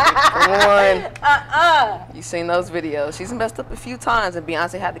 Come on. You seen those videos? She's messed up a few times, and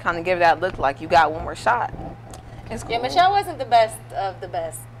Beyonce had to kind of give that look like you got one more shot. It's cool. Yeah, Michelle wasn't the best of the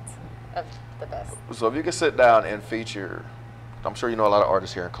best of the best. So if you could sit down and feature, I'm sure you know a lot of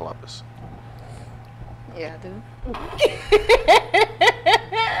artists here in Columbus. Yeah, I do.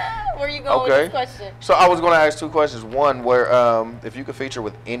 Where you going with this question? So I was going to ask two questions. One, where if you could feature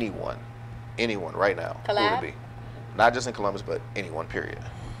with anyone right now, who would it be? Not just in Columbus, but anyone, period.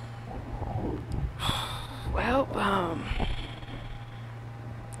 Well, a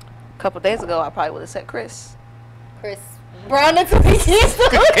couple days ago, I probably would have said Chris Brown and Tweaky.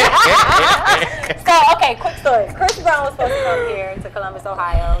 So, okay, quick story. Chris Brown was supposed to come here to Columbus,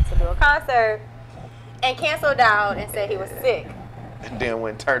 Ohio to do a concert and canceled out and said he was sick. And then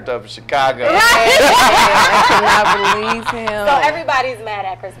went turned up in Chicago. I cannot believe him. So everybody's mad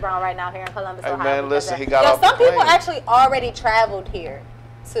at Chris Brown right now here in Columbus, Ohio. Man, listen, he got off some the plane. people actually already traveled here,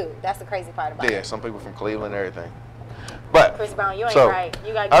 too. That's the crazy part about it. Yeah, some people from Cleveland and everything. But Chris Brown, you ain't right.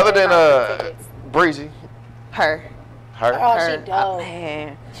 You got to other than Breezy. Her. Oh, she dope.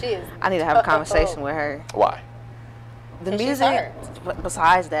 Man. She is. I need to have a conversation with her. Why? The music,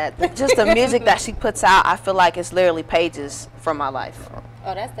 besides that, just the music that she puts out, I feel like it's literally pages from my life.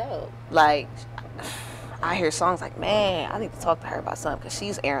 Oh, that's dope. Like, I hear songs like, man, I need to talk to her about something because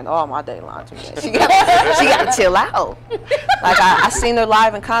she's airing all my dirty laundry. She got to chill out. Like, I seen her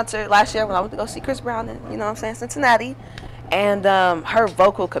live in concert last year when I went to go see Chris Brown in, you know what I'm saying, Cincinnati. And her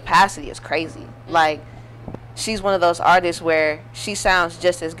vocal capacity is crazy. Like, she's one of those artists where she sounds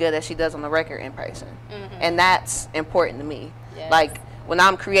just as good as she does on the record in person. And that's important to me. Yes. Like, when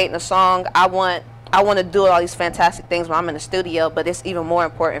I'm creating a song, I want to do all these fantastic things when I'm in the studio, but it's even more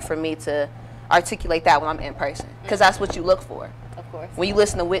important for me to articulate that when I'm in person, because that's what you look for. Of course. When you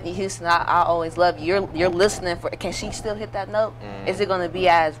listen to Whitney Houston, I always love you. You're listening for, can she still hit that note? Is it going to be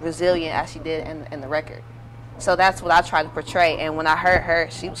as resilient as she did in the record? So that's what I try to portray. And when I heard her,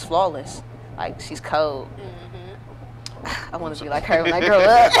 she was flawless. Like, she's cold. I want to be like her when I grow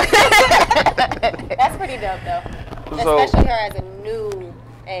up. That's pretty dope, though. So, especially her as a new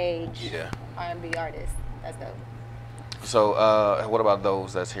age R&B artist. That's dope. So, what about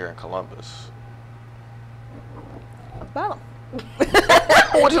those that's here in Columbus? About them.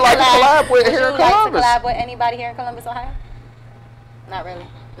 Would you like to collab with here in Columbus? Would you like to collab with anybody here in Columbus, Ohio? Not really.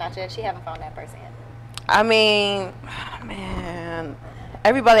 Not yet. She haven't found that person yet. I mean, man,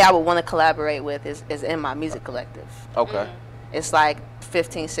 everybody I would want to collaborate with is in my music collective. Okay. It's like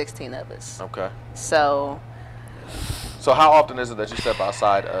 15, 16 of us. Okay. So how often is it that you step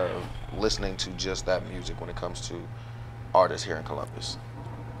outside of listening to just that music when it comes to artists here in Columbus?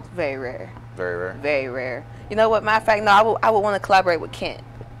 Very rare. Very rare? Very rare. You know what, matter of fact, no, I would want to collaborate with Kent.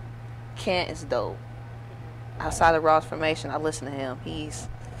 Kent is dope. Outside of Ross Formation, I listen to him. He's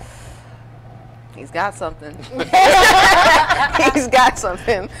got something. He's got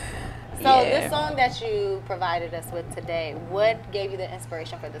something. So this song that you provided us with today, what gave you the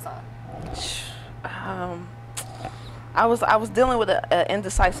inspiration for the song? I was dealing with an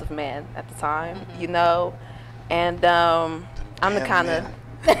indecisive man at the time, you know, and I'm the kind of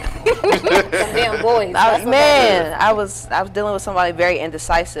damn boys. I was dealing with somebody very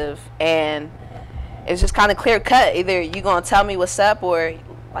indecisive, and it's just kind of clear cut. Either you gonna tell me what's up or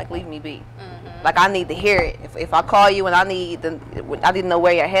like leave me be. Like, I need to hear it. If I call you and I need to know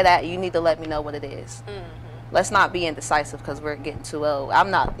where your head at, you need to let me know what it is. let's not be indecisive because we're getting too old.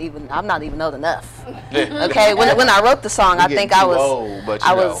 I'm not even old enough. Okay, when I wrote the song, I think I was old, but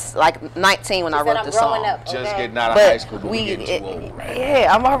I was like 19 when I wrote the song. Just getting out of high school, but we getting too old. Yeah,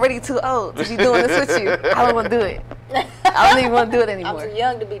 I'm already too old to be doing this with you. I don't want to do it. I don't even want to do it anymore. I'm too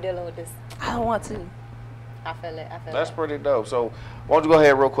young to be dealing with this. I don't want to. I feel it. That's pretty dope. So why don't you go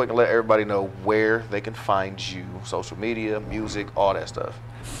ahead real quick and let everybody know where they can find you, social media, music, all that stuff.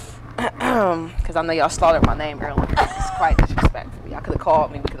 Because I know y'all slaughtered my name earlier. It's quite disrespectful. Y'all could have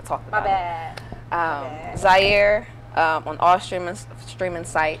called me. We could have talked about it. Zaire on all streaming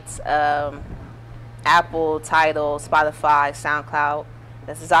sites. Apple, Tidal, Spotify, SoundCloud.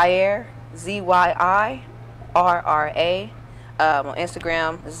 That's Zaire, Z-Y-I-R-R-A. On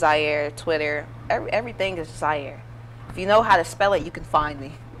Instagram, Zaire, Twitter. Everything is Zaire. If you know how to spell it, you can find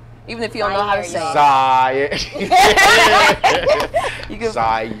me. Even if you don't know how to say it. Zaire.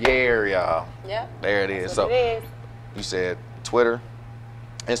 Zaire, y'all. Yeah. There it is. So you said Twitter,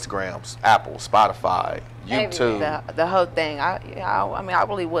 Instagrams, Apple, Spotify, YouTube. The whole thing. I mean, I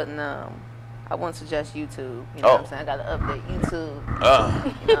really wouldn't. I wouldn't suggest YouTube. You know what I'm saying? I got to update YouTube.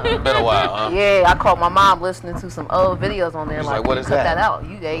 Been a while, huh? Yeah, I caught my mom listening to some old videos on there. Like, what is cut that out.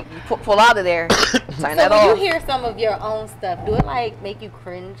 You pull out of there. Turn that off. off. You hear some of your own stuff. Do it like make you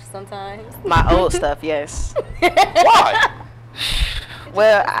cringe sometimes? My old stuff, yes. Why?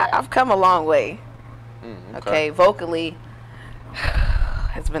 Well, I've come a long way. Okay, vocally,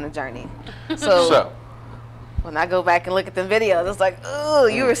 it's been a journey. So when I go back and look at the videos, it's like, oh,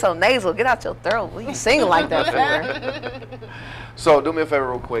 you were so nasal. Get out your throat. What are you singing like that for? So do me a favor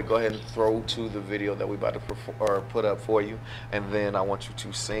real quick. Go ahead and throw to the video that we about to put up for you. And then I want you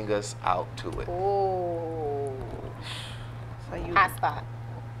to sing us out to it. Ooh. So hot spot.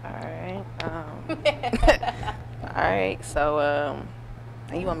 All right. All right. So,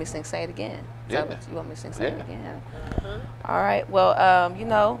 and you want me to sing Say It Again? Yeah. You want me to sing Say It Again? All right. Well, you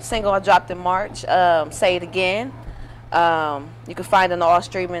know, single I dropped in March, Say It Again. You can find it on all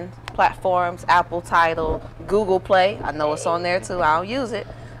streaming platforms, Apple, Tidal, Google Play. I know it's on there too. I don't use it.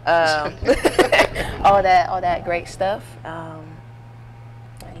 All that great stuff.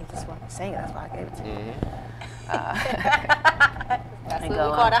 You just want to sing it. That's why I gave it to you. That's what we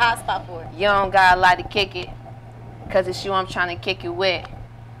call the hot spot for. You don't gotta lie to kick it, cause it's you I'm trying to kick it with.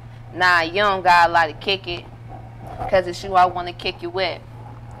 Nah, you don't gotta lie to kick it, cause it's you I wanna kick you with.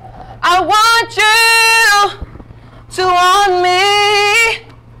 I want you to want me.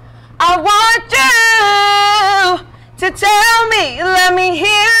 I want you to tell me, let me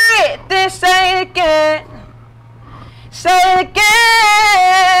hear it, then say it again. Say it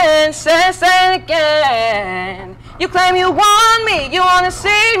again, say it again. You claim you want me, you wanna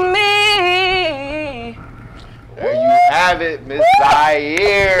see me. There you have it, Miss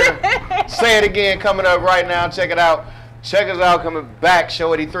Zaire. Say It Again coming up right now. Check it out. Check us out coming back.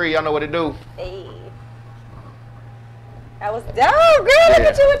 Show 83. Y'all know what to do. Hey. That was dope, girl. Look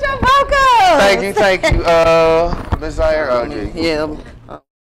at you with your vocals. Thank you, Miss Zaire. Yeah.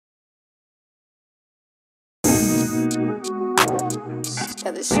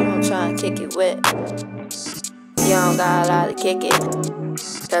 Cause it's you I'm trying to kick it with. You don't got a lot to kick it.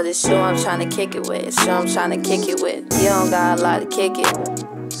 Cause it's you I'm trying to kick it with. It's you I'm trying to kick it with. You don't got a lot to kick it.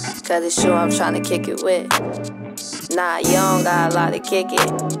 Cause it's you I'm trying to kick it with. Nah, you don't got a lot to kick it.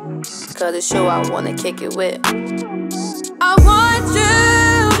 Cause it's you I wanna kick it with. I want you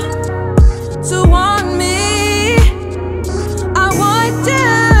to want me. I want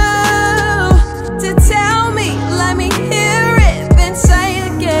you to tell me, let me hear it, then say it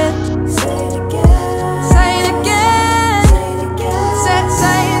again. Say it again. Say it again. Say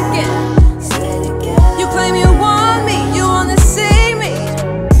it again. Say it again. You claim you want me, you wanna see me.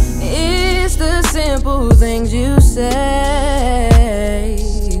 It's the simple things you say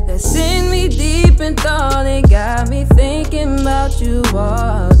that send me deep in thought and got me thinking about you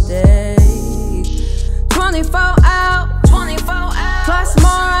all day. 24 out, plus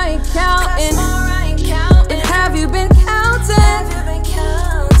more I ain't counting. And have you been counting?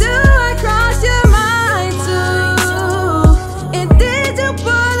 Do I cross your mind too? And did you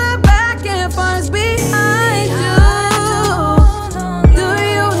put a back and forth behind you? Do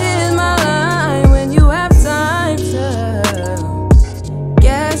you hit my line when you have time to?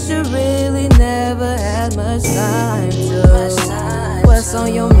 Guess you really never had much time to. What's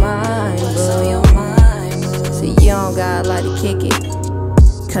on your mind, boo? So you don't got a lot to kick it.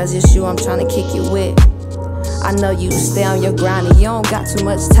 Cause it's you I'm trying to kick it with. I know you stay on your grind and you don't got too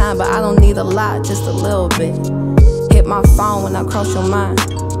much time, but I don't need a lot, just a little bit. Hit my phone when I cross your mind,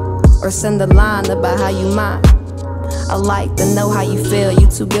 or send a line about how you mind. I like to know how you feel. You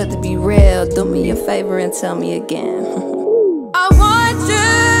too good to be real. Do me a favor and tell me again. I want you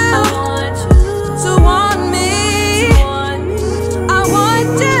to want me. I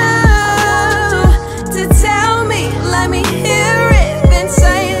want you to tell me. Let me hear it. Then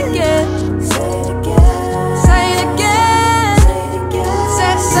say it again. Say it again. Say it again.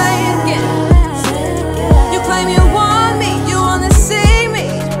 Say it again. You claim you want me. You wanna see me.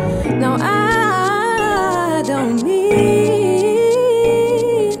 No, I don't need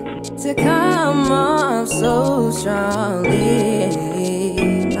to come up so strongly.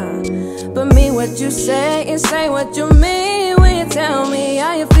 But mean what you say and say what you mean when you tell me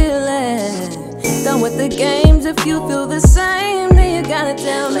how you feeling. Done with the games. If you feel the same, then you gotta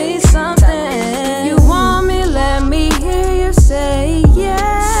tell me something. You want me, let me hear you say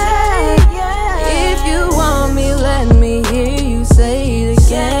yeah. If you want me, let me hear you say it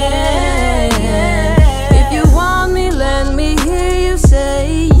again. If you want me, let me hear you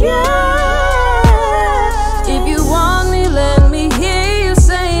say yeah. If you want me, let me hear you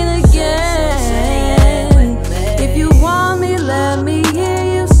say it again. If you want me, let me hear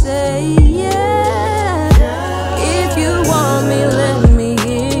you say yeah. If you want me, let me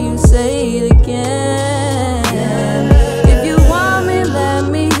hear you say it again. If you want me, let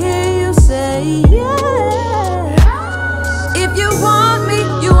me hear you say yeah. If you want me,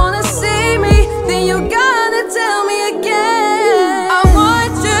 you wanna see me, then you gotta tell me again. I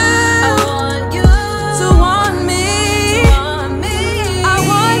want you to want me. I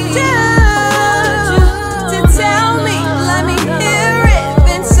want you to tell me. Let me hear it,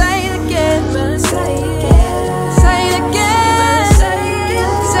 then say it again. Say it again. Say it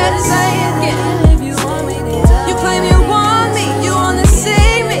again. Say it again. You claim you want me, you wanna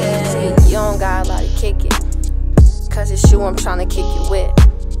see me. You don't got a lot to kick it, cause it's you I'm tryna kick you with.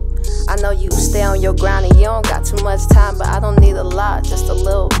 I know you stay on your grind and you don't got too much time, but I don't need a lot, just a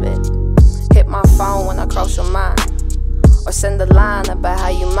little bit. Hit my phone when I cross your mind, or send a line about how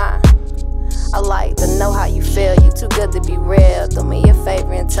you mind. I like to know how you feel. You too good to be real. Do me a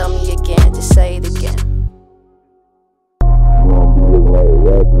favor and tell me again. Just say it again.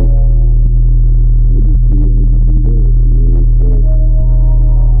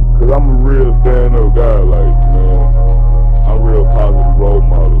 Cause I'm a real stand-up guy, like, man, I'm a real positive role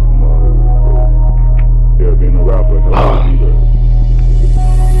model for my hood. So, yeah, being a rapper helps me do that.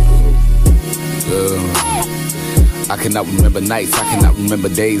 I cannot remember nights, I cannot remember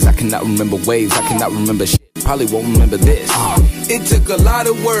days, I cannot remember waves, I cannot remember shit. Probably won't remember this. It took a lot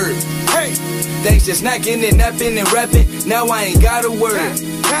of work. Hey, thanks to snacking and napping and rapping. Now I ain't got a word.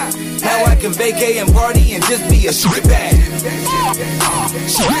 Now I can vacay and party and just be a shit bag.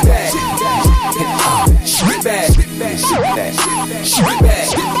 Shit bag. Shit bag. Shit bag.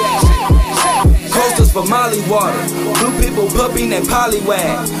 Coasters for Molly water. Blue people pupping and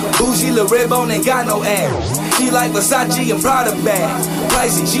polywag. Bougie Lil Redbone ain't got no ass. She like Versace and Prada bag.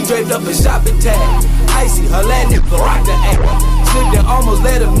 Pricey, she draped up a shopping tag. Icy, her Latin rock the act. Slipped and almost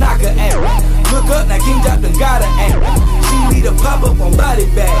let him knock her act. Look up, now King Drop done got her act. She need a pop-up on body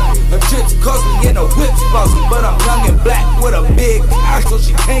bag. Her trips costly and her whips flossy. But I'm young and black with a big eye, so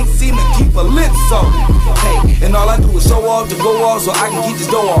she can't seem to keep her lips on. Hey, and all I do is show off to go off so I can get this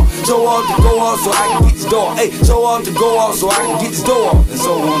door off. Show off to go off so I can get this door. Hey, show off to go off so I can get this door off. And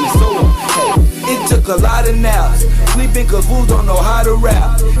so on and so on. Hey, it took a lot of naps. Sleeping cause fools don't know how to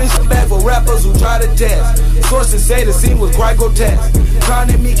rap. This is bad for rappers who try to test. Sources say the scene was quite grotesque.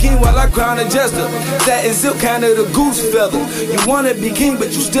 Crowning me king while I crown a jester. Satin silk kind of the goose feather. You wanna be king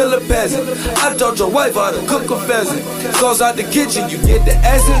but you still a peasant. I taught your wife how to cook a pheasant. Sauce out the kitchen, you get the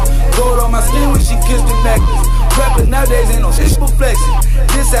essence. Gold on my skin when she kissed the necklace. Rappers nowadays ain't no shit for flexing.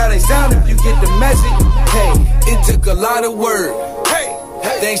 This how they sound if you get the message. Hey, it took a lot of work. Hey,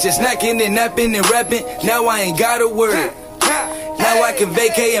 thanks to snacking and napping and rapping. Now I ain't got a word. Now I can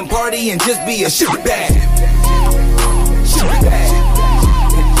vacay and party and just be a shit bag. Shit bag.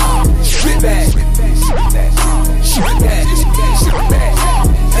 Shit bag. Shit bag.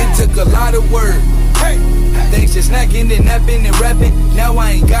 It took a lot of work. Thanks to snacking and napping and rapping. Now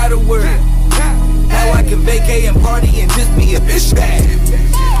I ain't got a word. Now I can vacay and party and just be a bitch bag.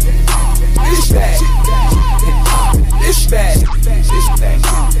 Bitch bag. Bitch bag. Bitch bag.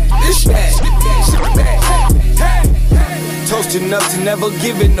 Bitch bag. Toasting up to never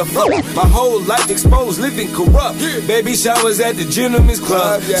giving a fuck. My whole life exposed, living corrupt. Baby showers at the gentleman's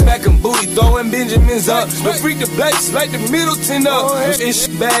club. Smacking booty, throwing Benjamins up. But freak the blacks like the Middleton up. Ish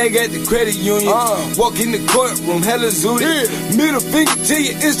bag at the credit union. Walk in the courtroom, hella zooted. Middle finger to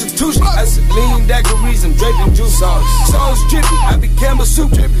your institution. I said lean daiquiris, I'm draped in juice. Sauce drippy, I be Campbell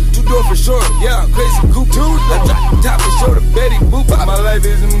soup. 2 door for sure, yeah, I'm crazy coupe. I drop the top and show the Betty Boop. My life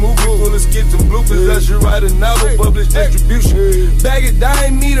is a movie full of skits and bloopers. I should write a novel, publish distribution. Bag it,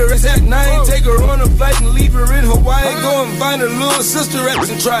 dime meter, it's at 9. Take her on a flight and leave her in Hawaii. Go and find her little sister at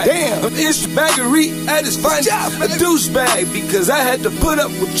and try. Damn, an ish baggery at its finest. A douchebag because I had to put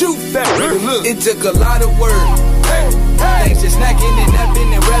up with you, fat. Look, it took a lot of work. Thanks to snacking and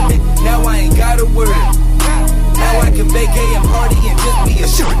napping and rapping. Now I ain't got a word. Now I can vacay and party and just be a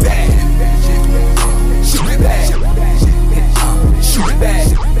shit bag. Shit bag. Shit bag.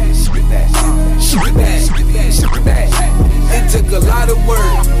 Shit bag. It took a lot of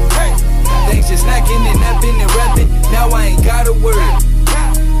work. Thanks to snacking and napping and rapping. Now I ain't got a word.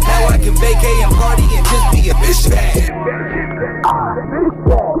 Now I can vacay and party and just be a bitch bag.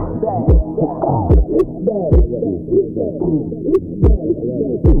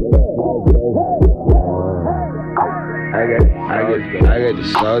 I got the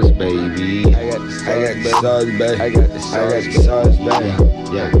sauce, baby. I got the sauce, baby. I got the sauce, baby.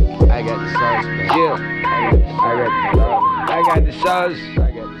 Yeah, I got the sauce, baby. Yeah, I got the sauce.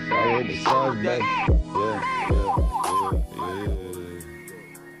 I got the sauce, baby.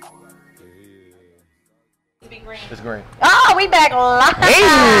 It's green. Oh, we back live.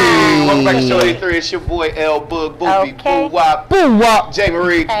 Hey. Welcome back to Show 83. It's your boy L Boog, Boopy, Boo Wop, Boo Wop, J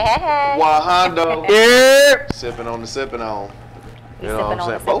Marie, hey. Wahondo. Yeah. Sipping on the sipping on. You know sipping what I'm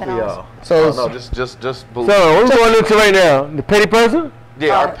saying? on Both of y'all. So no, just Boo. So what we going into right now? The petty person?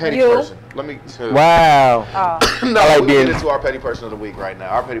 Yeah, our petty person. Let me. Wow. No, I like we being get into our petty person of the week right now.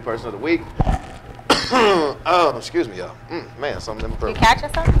 Our petty person of the week. Excuse me, y'all. Man, something in my throat. You catching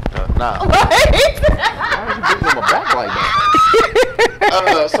something? Nah. What? Why are you beating on my back like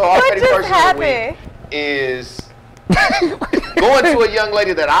that? So our petty person of the week is going to a young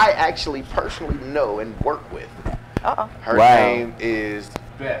lady that I actually personally know and work with. Her name is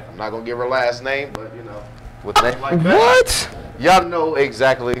Beth. I'm not gonna give her last name, but you know, with a name like Beth, what? Y'all know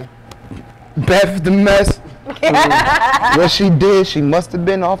exactly. Beth the mess. What she did, she must have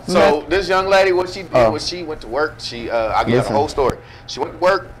been off the So mess. this young lady, what she did was she went to work. I'll give you the whole story. She went to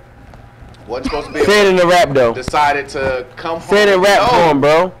work. Wasn't supposed to be. Say it in the rap though. Decided to come home. Say it in rap form,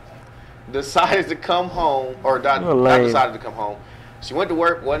 bro. Decided to come home, or not decided to come home. She went to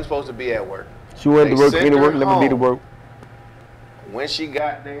work. Wasn't supposed to be at work. She went to work, came to work, never be to work. When she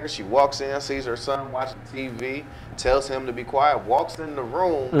got there, she walks in, sees her son watching TV, tells him to be quiet, walks in the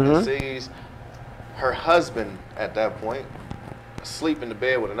room and sees her husband at that point asleep in the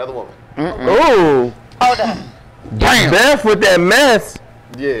bed with another woman. Ooh. Hold up. Damn. Beth with that mess.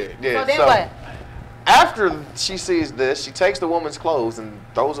 Yeah. So then what? After she sees this, she takes the woman's clothes and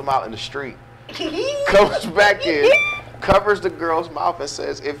throws them out in the street. Comes back in, covers the girl's mouth and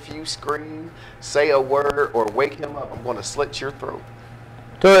says, if you scream, say a word, or wake him up, I'm going to slit your throat.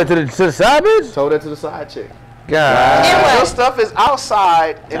 Told that to the side bitch? Told that to the side chick. God. Your stuff is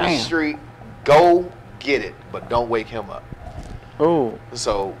outside in the street. Go get it, but don't wake him up. Oh.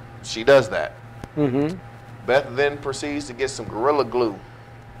 So she does that. Beth then proceeds to get some Gorilla Glue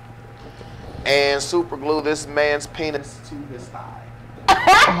and super glue this man's penis to his thigh.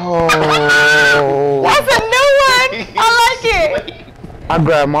 Oh. That's a new one. I like it. I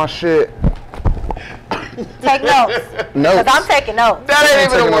grabbed my shit. Take notes. Because I'm taking notes. That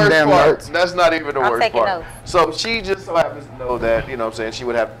ain't even the worst part. Notes. That's not even the worst taking part. notes. So she just so happens to know that, you know what I'm saying, he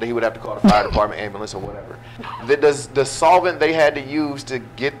would have to call the fire department, ambulance, or whatever. The solvent they had to use to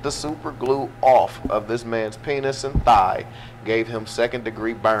get the super glue off of this man's penis and thigh gave him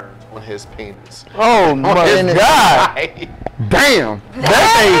 2nd-degree burns on his penis. Oh my God. Damn.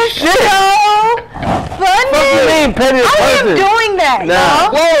 That ain't shit. Funny. What do you mean, petty person? I am doing that, Nah.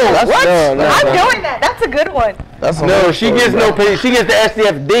 y'all. Whoa. What? No. I'm doing that. That's a good one. No, she gets no pay. She gets the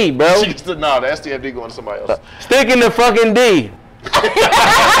STFD, bro. She gets the STFD going to somebody else. Stick in the fucking D.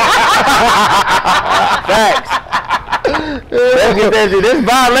 Facts. This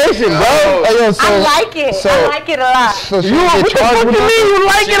violation, bro. Hey, yo, so, I like it. I like it a lot. So she What the fuck you mean you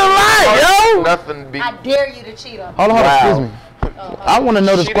like it a lot, yo? Nothing be. I dare you to cheat on me. Hold on, excuse me. I want to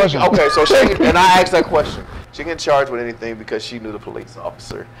know this question. Okay, so and I asked that question. She didn't get charged with anything because she knew the police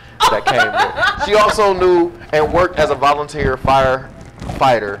officer that came there. She also knew and worked as a volunteer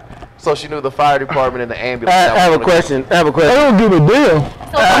firefighter. So she knew the fire department and the ambulance. I have a question. I don't give a deal.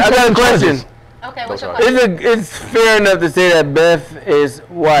 I got a question. Okay, what's your question? It's fair enough to say that Beth is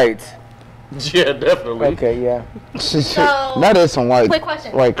white. Yeah, definitely. Okay, yeah. That is some white, quick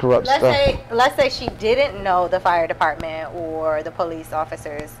question. white corrupt stuff. Let's say she didn't know the fire department or the police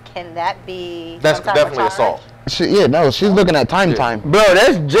officers. Can that be? That's definitely assault. She's looking at time. Bro,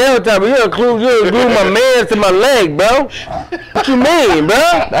 that's jail time. You include my man to my leg, bro. What you mean,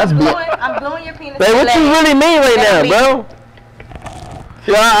 bro? That's I'm blowing your penis. Like, what you really mean right now, bro?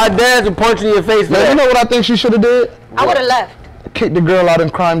 Yeah, I dare to punch in your face, man. You know what I think she should have did? I would have left. Kicked the girl out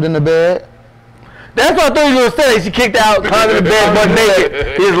and climbed in the bed. That's what I thought you were gonna say. She kicked out, climbed in the bed, butt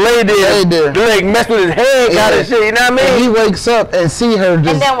naked. He was laid there. The leg messed with his head, kind of shit. You know what I mean? And he wakes up and see her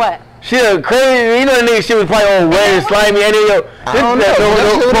just. And then what? She a crazy. You know the nigga. She was probably all wet and slimy. And then pause.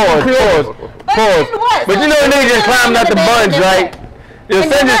 But you know the nigga just climbed out the buns, right? Your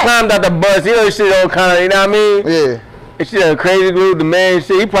son just climbed out the bus. You know shit all kind of. You know what I mean? Yeah. And she done crazy glued the man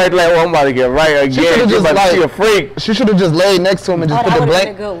shit. He probably like, oh, I'm about to get right again. She a freak. She should have just laid next to him and just put the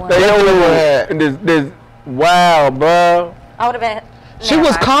blanket. This wow, bro. I would have been. She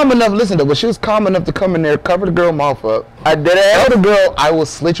was calm enough. Listen to, but she was calm enough to come in there, cover the girl mouth up. I did it. Tell the girl, I will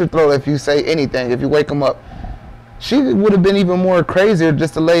slit your throat if you say anything. If you wake him up, she would have been even more crazier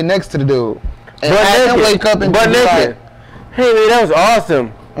just to lay next to the dude and have him wake up and be like, "Hey man, that was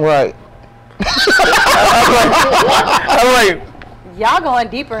awesome." Right. I'm like, y'all going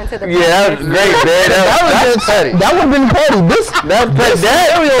deeper into the. Yeah, that was great, man. That was petty. That would have been petty. That is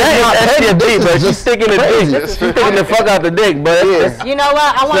STD, but she's sticking the dick. She's sticking the fuck out the dick, but you know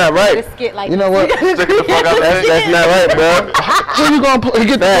what? I want to skit like. You know what? Sticking the fuck out the dick. That's not right, bro. Who you gonna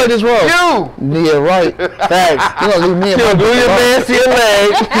get to play this role? You. Yeah, right. Thanks. You gonna leave me and my glue your man to your leg.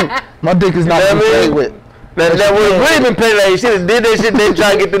 My dick is not to be played with. That would really been petty. Like, she did that shit. They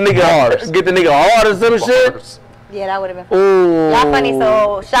try to get the nigga hard or some shit. Yeah, that would have been funny. Y'all funny,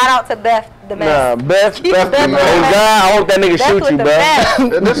 so shout out to Beth the mess. Nah, Beth oh God, I hope that nigga shoot you, bro.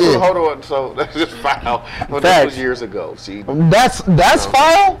 This was, hold on, so that's just foul. But this was years ago. See, that's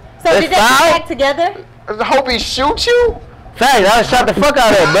foul? So did they get back together? I hope he shoots you. Fact, I shot the fuck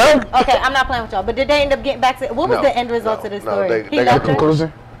out of it, bro. Okay, I'm not playing with y'all, but did they end up getting back to, what was the end result of this story? They got a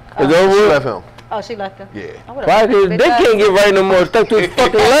conclusion. It's over. She left him. Oh, she left him. Yeah. Why? Because they can't get right no more. Stuck to his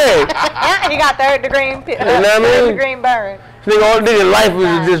fucking leg. He got third degree burn. You know what I mean? Nigga, all nigga's life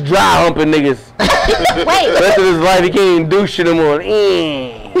was just dry humping niggas. Wait. The rest of his life, he can't even do shit no more.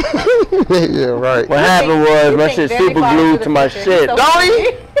 Yeah, right. What happened was my shit super glued to my shit. Don't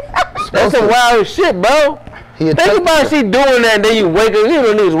he? That's some wild shit, bro. Think about she doing that, and then you wake up. You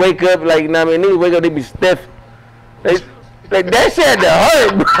know, niggas wake up like, you know what I mean? Niggas wake up, they be stiff. Like that shit had to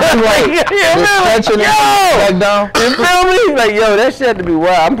hurt, bro. Like, yo, you feel me? Like, yo, that shit had to be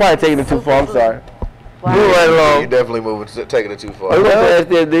wild. I'm probably taking it too far. I'm sorry. Wow. Move right along. You definitely taking it too far. I was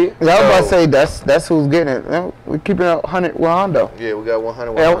about to say that's who's getting it. We keeping it 100 with Hondo. Yeah, we got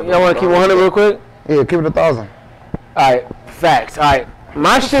 100. Y'all want to keep 100 real quick? Yeah, keep it 1,000. All right, facts. All right,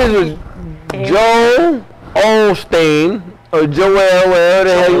 my shit was Joel Osteen or Joel, whatever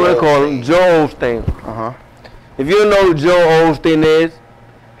the hell you want to call him, Joel Osteen. If you don't know who Joel Osteen is,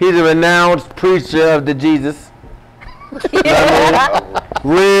 he's a renowned preacher of the Jesus.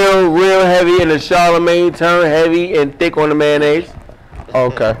 Real heavy in the Charlemagne, turn heavy and thick on the mayonnaise.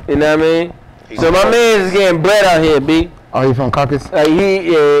 Okay. You know what I mean? So my man is getting bread out here, B. Oh, he from Caucus? Like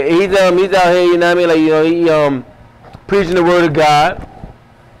he's out here, you know what I mean? Like, you know, he preaching the word of God.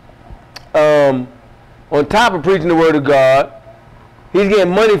 On top of preaching the word of God, he's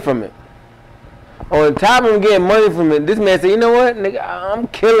getting money from it. On top of him getting money from it, this man said, you know what, nigga, I'm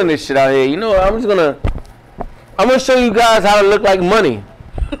killing this shit out here. You know what, I'm gonna show you guys how to look like money.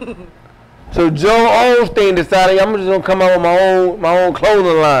 So Joe Osteen decided I'm just gonna come out with my own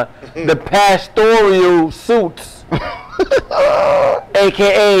clothing line, the Pastoral Suits,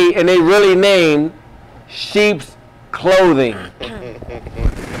 AKA, and they really named Sheep's Clothing.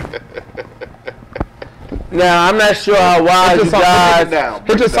 Now I'm not sure how wild you guys.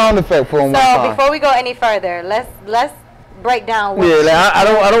 Put your sound effect for him. So before we go any further, let's break down. What I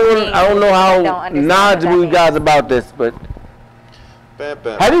don't know how knowledgeable you guys about this, but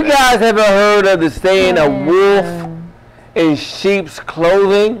have you guys ever heard of the saying "a wolf in sheep's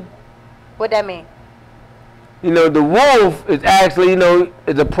clothing"? What that mean? You know, the wolf is actually, you know,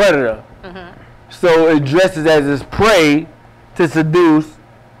 is a predator, so it dresses as its prey to seduce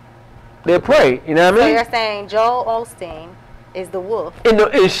their prey. You know what I mean? So you're saying Joel Osteen is the wolf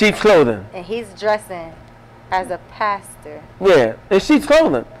in sheep's clothing, and he's dressing as a pastor. Yeah, in sheep's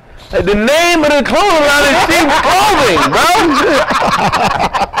clothing. Like, the name of the clothing line is sheep's clothing, bro.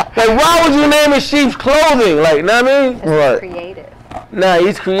 Like, why would you name it sheep's clothing? Like, you know what I mean? It's creative. Nah,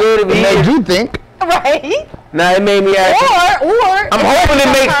 he's creative. It made you think. Right. Nah, it made me act. Or I'm hoping it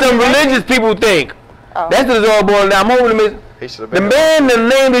makes some religious people think. Oh. That's what it's all boiling down. I'm hoping it makes. The man that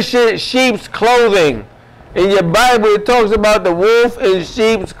named this shit sheep's clothing. In your Bible, it talks about the wolf in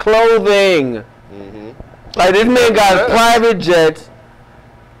sheep's clothing. Like, this man got private jets.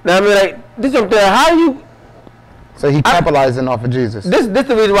 Now, I mean, like, this up there, how you... So he capitalizing off of Jesus. This the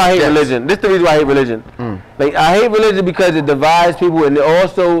reason why I hate religion. This the reason why I hate religion. Like, I hate religion because it divides people, and it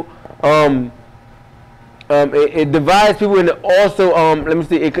also, it divides people, and it also, let me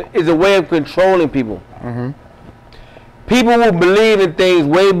see, it is a way of controlling people. People will believe in things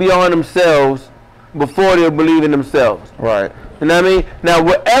way beyond themselves before they'll believe in themselves. Right. You know what I mean? Now,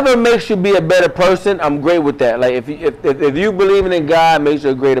 whatever makes you be a better person, I'm great with that. Like, if you believe in God, makes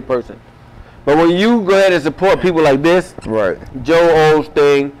you a greater person. But when you go ahead and support people like this, right? Joe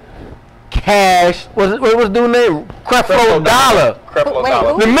Osteen, Cash, what's dude's name? Creflo Dollar. Creflo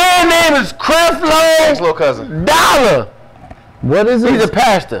Dollar. The man's name is Creflo. His little cousin. Dollar. What is it? He's a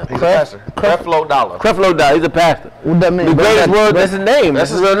pastor. He's a pastor. Creflo Dollar. Creflo Dollar. He's a pastor. What that mean? The greatest word. That's his name.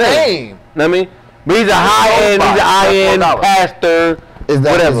 That's his real name. You know what I mean? But he's a high-end pastor. Is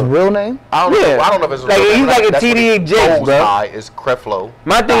that whatever. his real name? I don't know if it's his like, real name. he's like a TDA Jakes, bro. Is Creflo.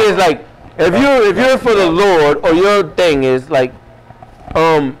 My thing is, like, if you're for the Lord, or your thing is like,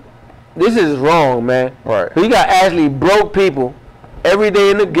 this is wrong, man. Right. You got actually broke people every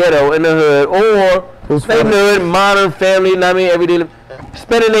day in the ghetto, in the hood, or neighborhood, modern family. You know what I mean? Every day,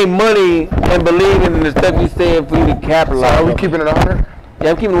 spending their money and believing in the stuff you saying for you to capitalize. So are we keeping it 100?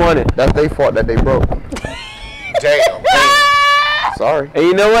 Yeah, I'm keeping it 100. That's their fault that they broke. Damn. Sorry. And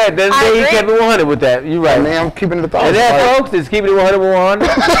you know what? Then he kept it 100 with that. You're right. Man, I'm keeping it 1,000. And that, folks, is keeping it 100 with 100.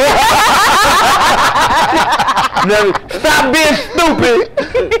 Stop being stupid.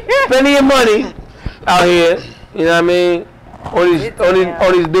 Spending your money out here. You know what I mean? All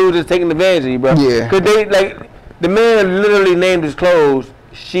these dudes is taking advantage of you, bro. Yeah. Cause they like the man literally named his clothes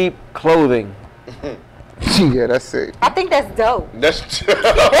sheep clothing. Yeah, that's it. I think that's dope. That's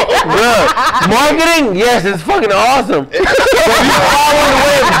Bro, marketing, yes, it's fucking awesome. But you follow the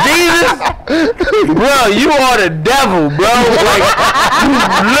way of Jesus, bro, you are the devil, bro. Like, you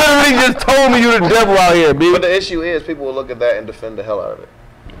literally just told me you're the devil out here, B. But the issue is, people will look at that and defend the hell out of it.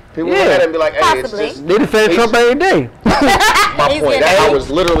 People look at it and be like, hey, it's just... They defend Trump every day. My point, I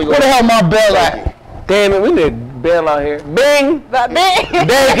was literally... Where the hell my bell at? Damn it, we need a bell out here. Bing! Bing!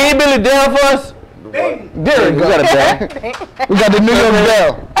 Dad, can you build a bell for us? Bing! Derek, we got a bell. We got the New York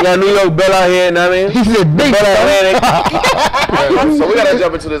bell. We got a New York bell out here, you know what I mean? He said big bell. So we gotta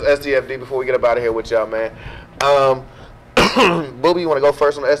jump into this STFD before we get up out of here with y'all, man. Booby, you wanna go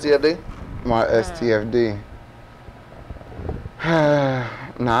first on the STFD? My STFD.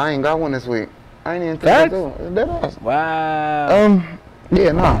 Nah, I ain't got one this week. I ain't even think I do. Wow.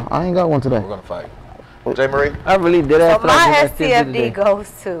 Yeah, nah, I ain't got one today. We're gonna fight. J. Marie? I really did So my STFD goes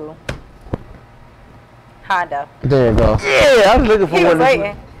to Honda. There you go. Yeah, I was looking for He one. was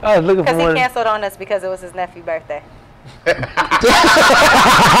waiting. I was looking for Because one. he canceled on us because it was his nephew's birthday.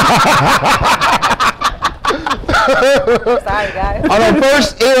 Sorry, guys. On our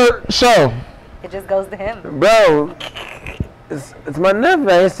first air show. It just goes to him. Bro, it's my nephew.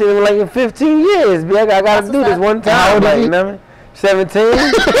 I ain't seen him like in 15 years. I gotta do this one time. How old is he? You know what I mean? 17.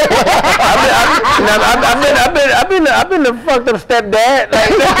 I've been the fucked up stepdad. Like,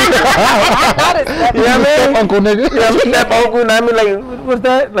 you know what I mean? Step uncle, nigga. Yeah, I'm step uncle. And I mean, like, what's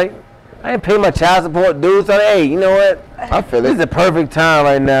that? Like, I ain't pay my child support, dude. So hey, you know what? I feel This is it. the perfect time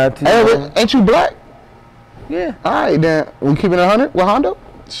right now. Hey, ain't you black? Yeah. All right, then. We keeping it 100 with Hondo?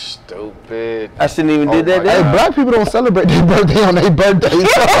 Stupid. I shouldn't even did that. Hey, black people don't celebrate their birthday on their birthday.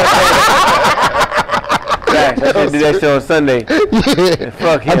 I should do that shit on Sunday. Yeah.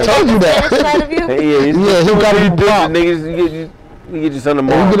 Fuck him. I told you that. Yeah, he got his pop. Niggas, we get you something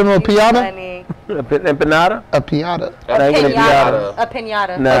more. You get him a piñata? Empanada? A piñata. A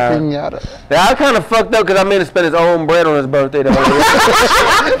piñata. Nah. A piñata. Now, I kind of fucked up because I made him spend his own bread on his birthday.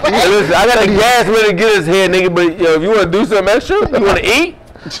 Hey, listen, I got a gas money to get his head, nigga, but yo, if you want to do something extra, you want to eat?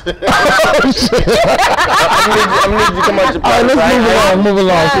 Oh, shit. I'm gonna need you to come out your All right, let's move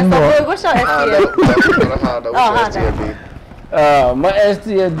along. Some more. So what's your STFD? What's your STFD? My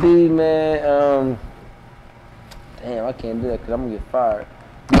STFD, man, damn, I can't do that because I'm going to get fired.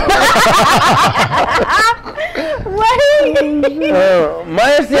 My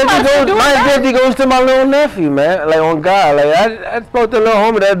STFD goes to my little nephew, man. Like, on God. Like, I spoke to a little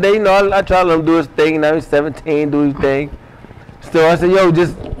homie the other day. You know, I tried to let him do his thing. Now he's 17, do his thing. So I said, yo,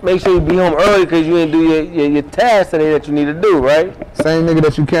 just make sure you be home early because you didn't do your task today that you need to do, right? Same nigga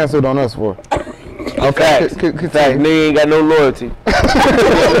that you canceled on us for. Okay. Fact, nigga ain't got no loyalty.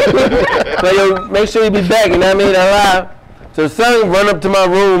 So yo, make sure you be back, you know what I mean? Alive. So son run up to my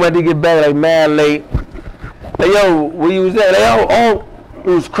room after he get back like mad late. Like yo, where you was at? Like oh, it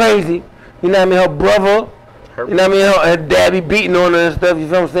was crazy. You know what I mean? Her brother, you know what I mean? Her dad be beating on her and stuff, you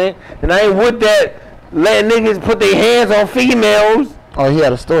feel what I'm saying? And I ain't with that letting niggas put their hands on females. Oh, he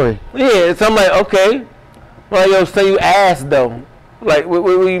had a story. Yeah, so I'm like, okay. Well, yo, say you ass though. Like, what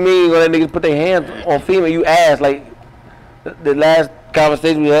do you mean when that niggas put their hands on female? You ass. Like, the last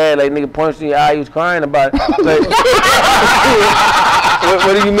conversation we had, like, nigga punched in your eye, he was crying about it. Like,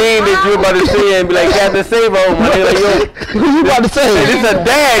 what do you mean that you about to say and be like, Captain Save-O, my nigga? Like, yo, who you about to say? This is a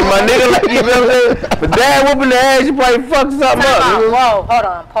dag, my nigga. Like, you know what I'm saying? But dad whooping the ass, you probably fucked something up. Whoa, hold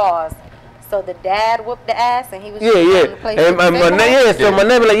on, pause. So the dad whooped the ass and he was yeah. And my nigga, so my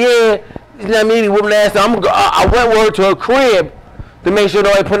nigga like, yeah, you know what I mean? He whooping the ass. So I went with her to her crib to make sure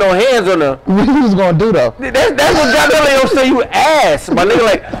nobody put no hands on her. What he was gonna do though? That's what got me like, yo, say you ass. My nigga,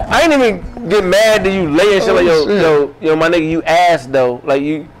 like, I ain't even get mad that you lay and shit. Like, yo, my nigga, you ass though. Like,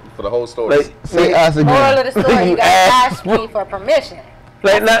 you. For the whole story. Like, say ass again. Moral of the story, you gotta ask me for permission.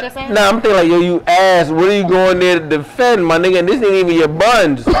 Like, nah, I'm thinking like, yo, you ass, what are you going there to defend, my nigga? And this ain't even your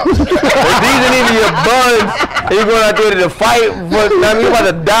buns. Like, these ain't even your buns. And you going out there to fight for, I mean, you about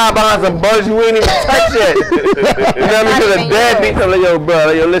to die behind some buns you ain't even touch yet. You know what I mean? Because the dad beat like, yo, bro,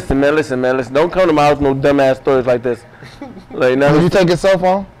 like, yo, listen, man. Don't come to my house with no dumbass stories like this. Like, nah, you take your cell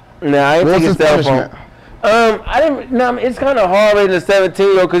phone? Nah, I ain't taking cell phone. I didn't, it's kind of hard raising a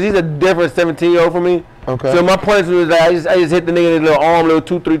 17-year-old because he's a different 17-year-old for me. Okay. So my point was like, I just hit the nigga in his little arm,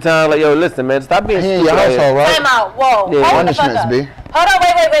 2-3 times. Like, yo, listen, man, stop being stupid. Your household, right? Time out. Whoa. Yeah, hold the fuck up. Hold on,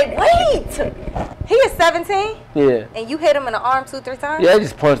 wait. He is 17? Yeah. And you hit him in the arm 2-3 times? Yeah, I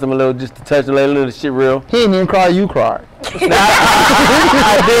just punched him a little, just to touch him, like a little shit real. He didn't even cry, you cried.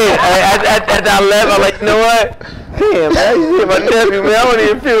 I did. After I left, I'm like, you know what? Damn, man, you hit my nephew, man. I don't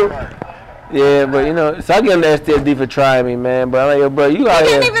even feel. Yeah, but you know, so I give him the STFD for trying me, man. But I'm like, yo, bro, you out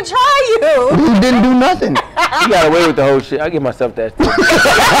here. He didn't even try you. He didn't do nothing. You got away with the whole shit. I give myself that STFD.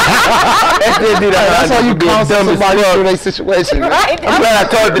 STFD, that's how you counsel somebody through their situation. Right? I'm glad I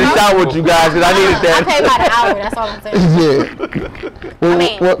talked to this out with you guys because I needed that. I came about an hour. That's all I'm saying. Yeah.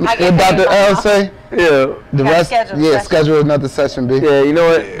 What Dr. L say? Yeah. The rest. Schedule another session, B. Yeah, you know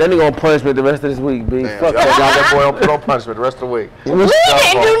what? That nigga gonna punish me the rest of this week, B. Fuck that boy don't put on punishment the rest of the week. We didn't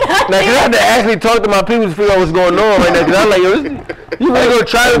do nothing. Now, cause I had to actually talk to my people to figure out what's going on right now. Cause I'm like, yo, you really gonna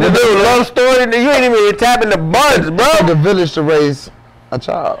try to do a love story? You ain't even tapping the buns, bro. The village to raise a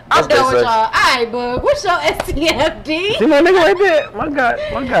child. I'm done with y'all. All right, bud. What's your STFD? See my nigga right there? My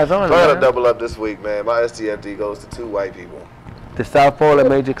guy's on it. I gotta double up this week, man. My STFD goes to 2 white people. The South Pole that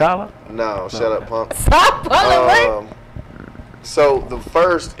made your collar? No, shut up, punk. Stop pulling. So the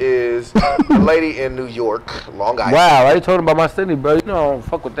first is a lady in New York, Long Island. Wow, I ain't talking about my city, bro. You know I don't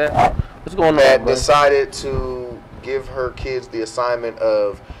fuck with that. What's going on, That bro? decided to give her kids the assignment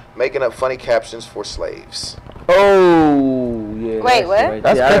of making up funny captions for slaves. Oh, yeah. Wait, what? Right.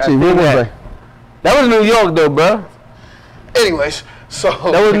 That's Yeah, catchy. Where was they? That was New York, though, bro. Anyways, so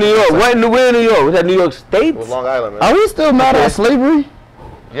that was New York. Where in New York? Was that New York State? It was Long Island, man. Are we still mad at slavery?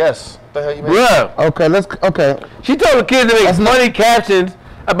 Yes. What the hell you mean? Bruh. Okay. She told the kids to make funny captions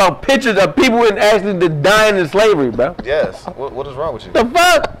about pictures of people in actually dying in slavery, bro. Yes. What is wrong with you? The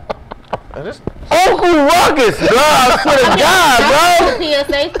fuck? Uncle Ruckus, bro. I swear to God, bro.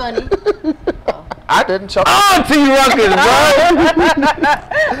 PSA funny. I didn't choke. Auntie Ruckus, bro.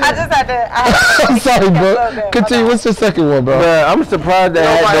 I just had to. I'm sorry, bro. Continue. What's the second one, bro? I'm surprised that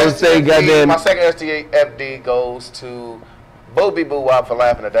I had those say goddamn. My second STFD goes to Bobby Boo Wop for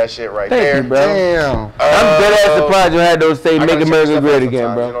laughing at that shit right Thank there. you, bro. Damn. I'm dead ass surprised you had those say I make gotta check America stuff great out again,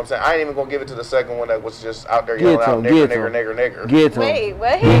 sometimes, bro. You know what I'm saying? I ain't even gonna give it to the second one that was just out there Get yelling to out him, nigger, get to nigger, him. nigger, nigger. Get to him. Wait,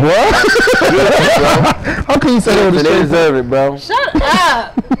 what? What? How can you say that? They deserve it, bro. Shut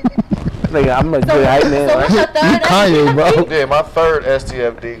up. Nigga, I'm a good hype man. So what's your third Kanye, bro. Yeah, my third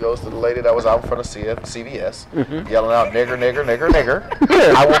STFD goes to the lady that was out in front of CBS yelling out nigger, nigger, nigger, nigger.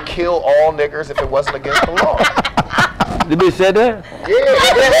 I will kill all niggers if it wasn't against the law. The bitch said that? Yeah,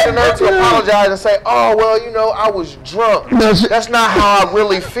 and then had the nerve to apologize and say, oh, well, you know, I was drunk. No, that's not how I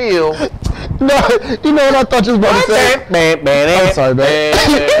really feel. No, you know what I thought you was about to say? I'm sorry, man.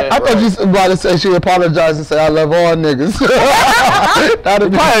 I thought you was about to say she apologized and say, I love all niggas.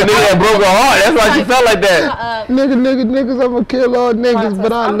 That'd be probably a nigga that broke her heart. That's why she felt like that. Niggas, I'm gonna kill all niggas,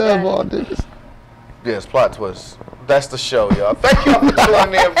 but I love all niggas. Yes, plot twist. that's the show, y'all. Thank y'all for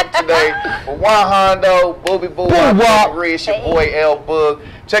tuning in for today. For Juan Hondo, Booby Boo, Marie, it's your boy L Boog.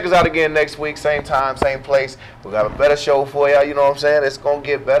 Check us out again next week, same time, same place. We got a better show for y'all. You know what I'm saying? It's gonna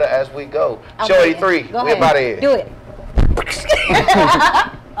get better as we go. Show 83. We about to here. Do it.